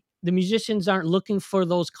 The musicians aren't looking for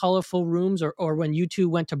those colorful rooms, or when U2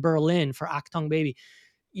 went to Berlin for Achtung Baby,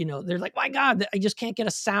 they're like, my God, I just can't get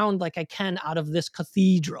a sound like I can out of this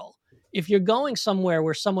cathedral. if you're going somewhere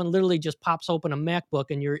where someone literally just pops open a MacBook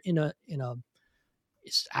and you're in a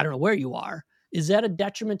I don't know where you are, is that a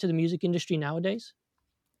detriment to the music industry nowadays?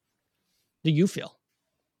 Do you feel?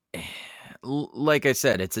 Like I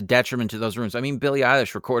said, it's a detriment to those rooms. I mean, Billie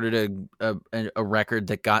Eilish recorded a record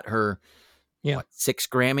that got her 6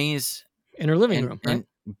 Grammys in her living room, right?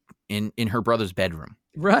 In her brother's bedroom.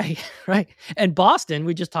 Right. And Boston,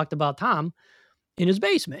 we just talked about Tom in his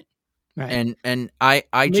basement. Right. And I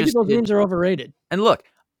maybe just those rooms are overrated. And look,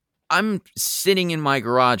 I'm sitting in my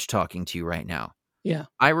garage talking to you right now. Yeah.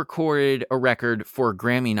 I recorded a record for a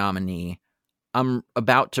Grammy nominee. I'm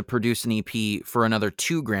about to produce an EP for another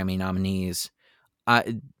 2 Grammy nominees.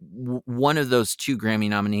 One of those 2 Grammy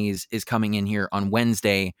nominees is coming in here on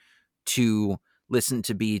Wednesday to listen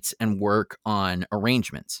to beats and work on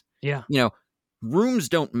arrangements. Yeah. Rooms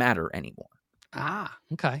don't matter anymore. Ah,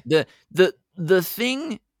 okay. The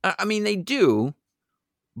thing, I mean, they do,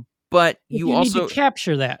 but you also need to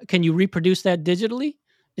capture that. Can you reproduce that digitally?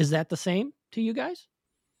 Is that the same to you guys?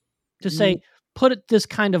 To say, put this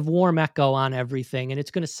kind of warm echo on everything, and it's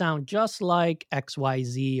going to sound just like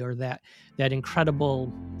XYZ or that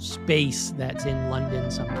incredible space that's in London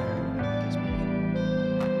somewhere.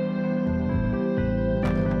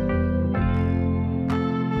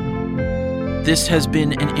 This has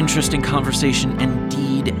been an interesting conversation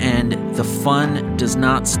indeed, and the fun does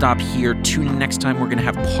not stop here. Tune in next time. We're going to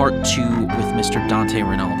have part 2 with Mr. Dante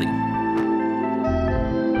Rinaldi.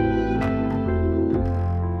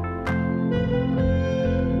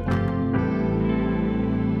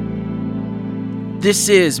 This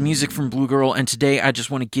is Music from Blue Girl, and today I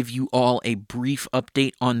just want to give you all a brief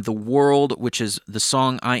update on The World, which is the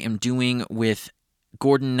song I am doing with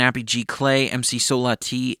Gordon Nappy G. Clay, MC Sola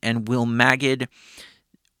T, and Will Magid.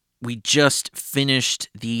 We just finished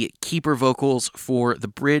the keeper vocals for the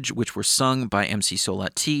bridge, which were sung by MC Sola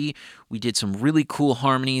T. We did some really cool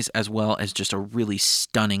harmonies, as well as just a really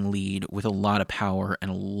stunning lead with a lot of power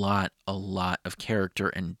and a lot of character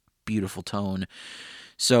and beautiful tone.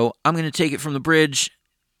 So I'm going to take it from the bridge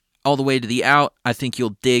all the way to the out. I think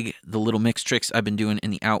you'll dig the little mix tricks I've been doing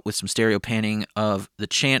in the out with some stereo panning of the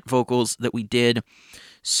chant vocals that we did.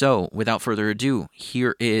 So without further ado,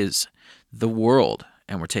 here is The World,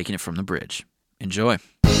 and we're taking it from the bridge. Enjoy.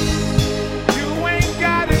 You ain't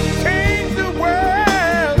gotta change the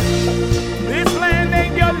world. This land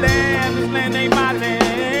ain't your land. This land ain't my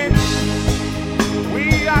land.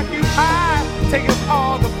 We occupy, taking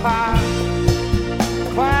all the pie.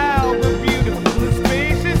 Cloud the beautiful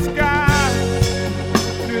spacious sky,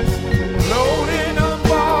 just floating on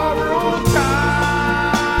borrowed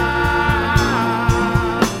time,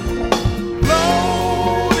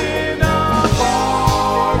 floating on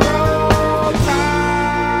borrowed time.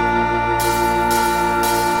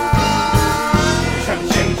 They're trying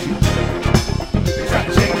to change you. They're trying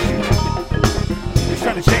to change you. They're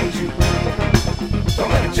trying to change you. Don't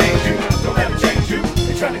let it change you. Don't let it change you.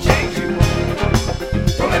 They're trying to change you.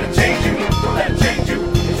 Don't let it change you. Don't let it change you.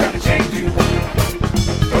 They're trying to change you.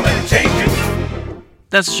 Don't let it change you.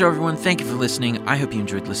 That's the show, everyone. Thank you for listening. I hope you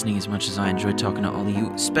enjoyed listening as much as I enjoyed talking to all of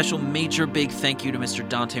you. Special major big thank you to Mr.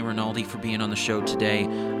 Dante Rinaldi for being on the show today.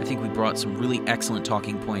 I think we brought some really excellent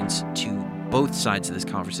talking points to both sides of this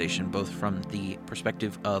conversation, both from the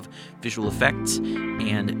perspective of visual effects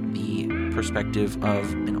and the perspective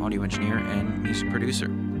of an audio engineer and music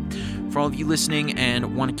producer. For all of you listening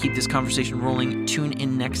and want to keep this conversation rolling, tune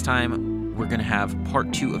in next time. We're going to have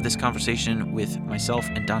part 2 of this conversation with myself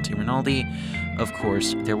and Dante Rinaldi. Of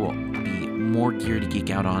course, there will be more gear to geek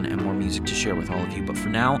out on and more music to share with all of you. But for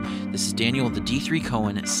now, this is Daniel the D3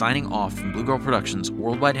 Cohen signing off from Blue Girl Productions'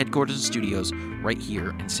 worldwide headquarters and studios right here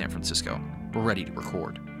in San Francisco. We're ready to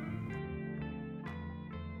record.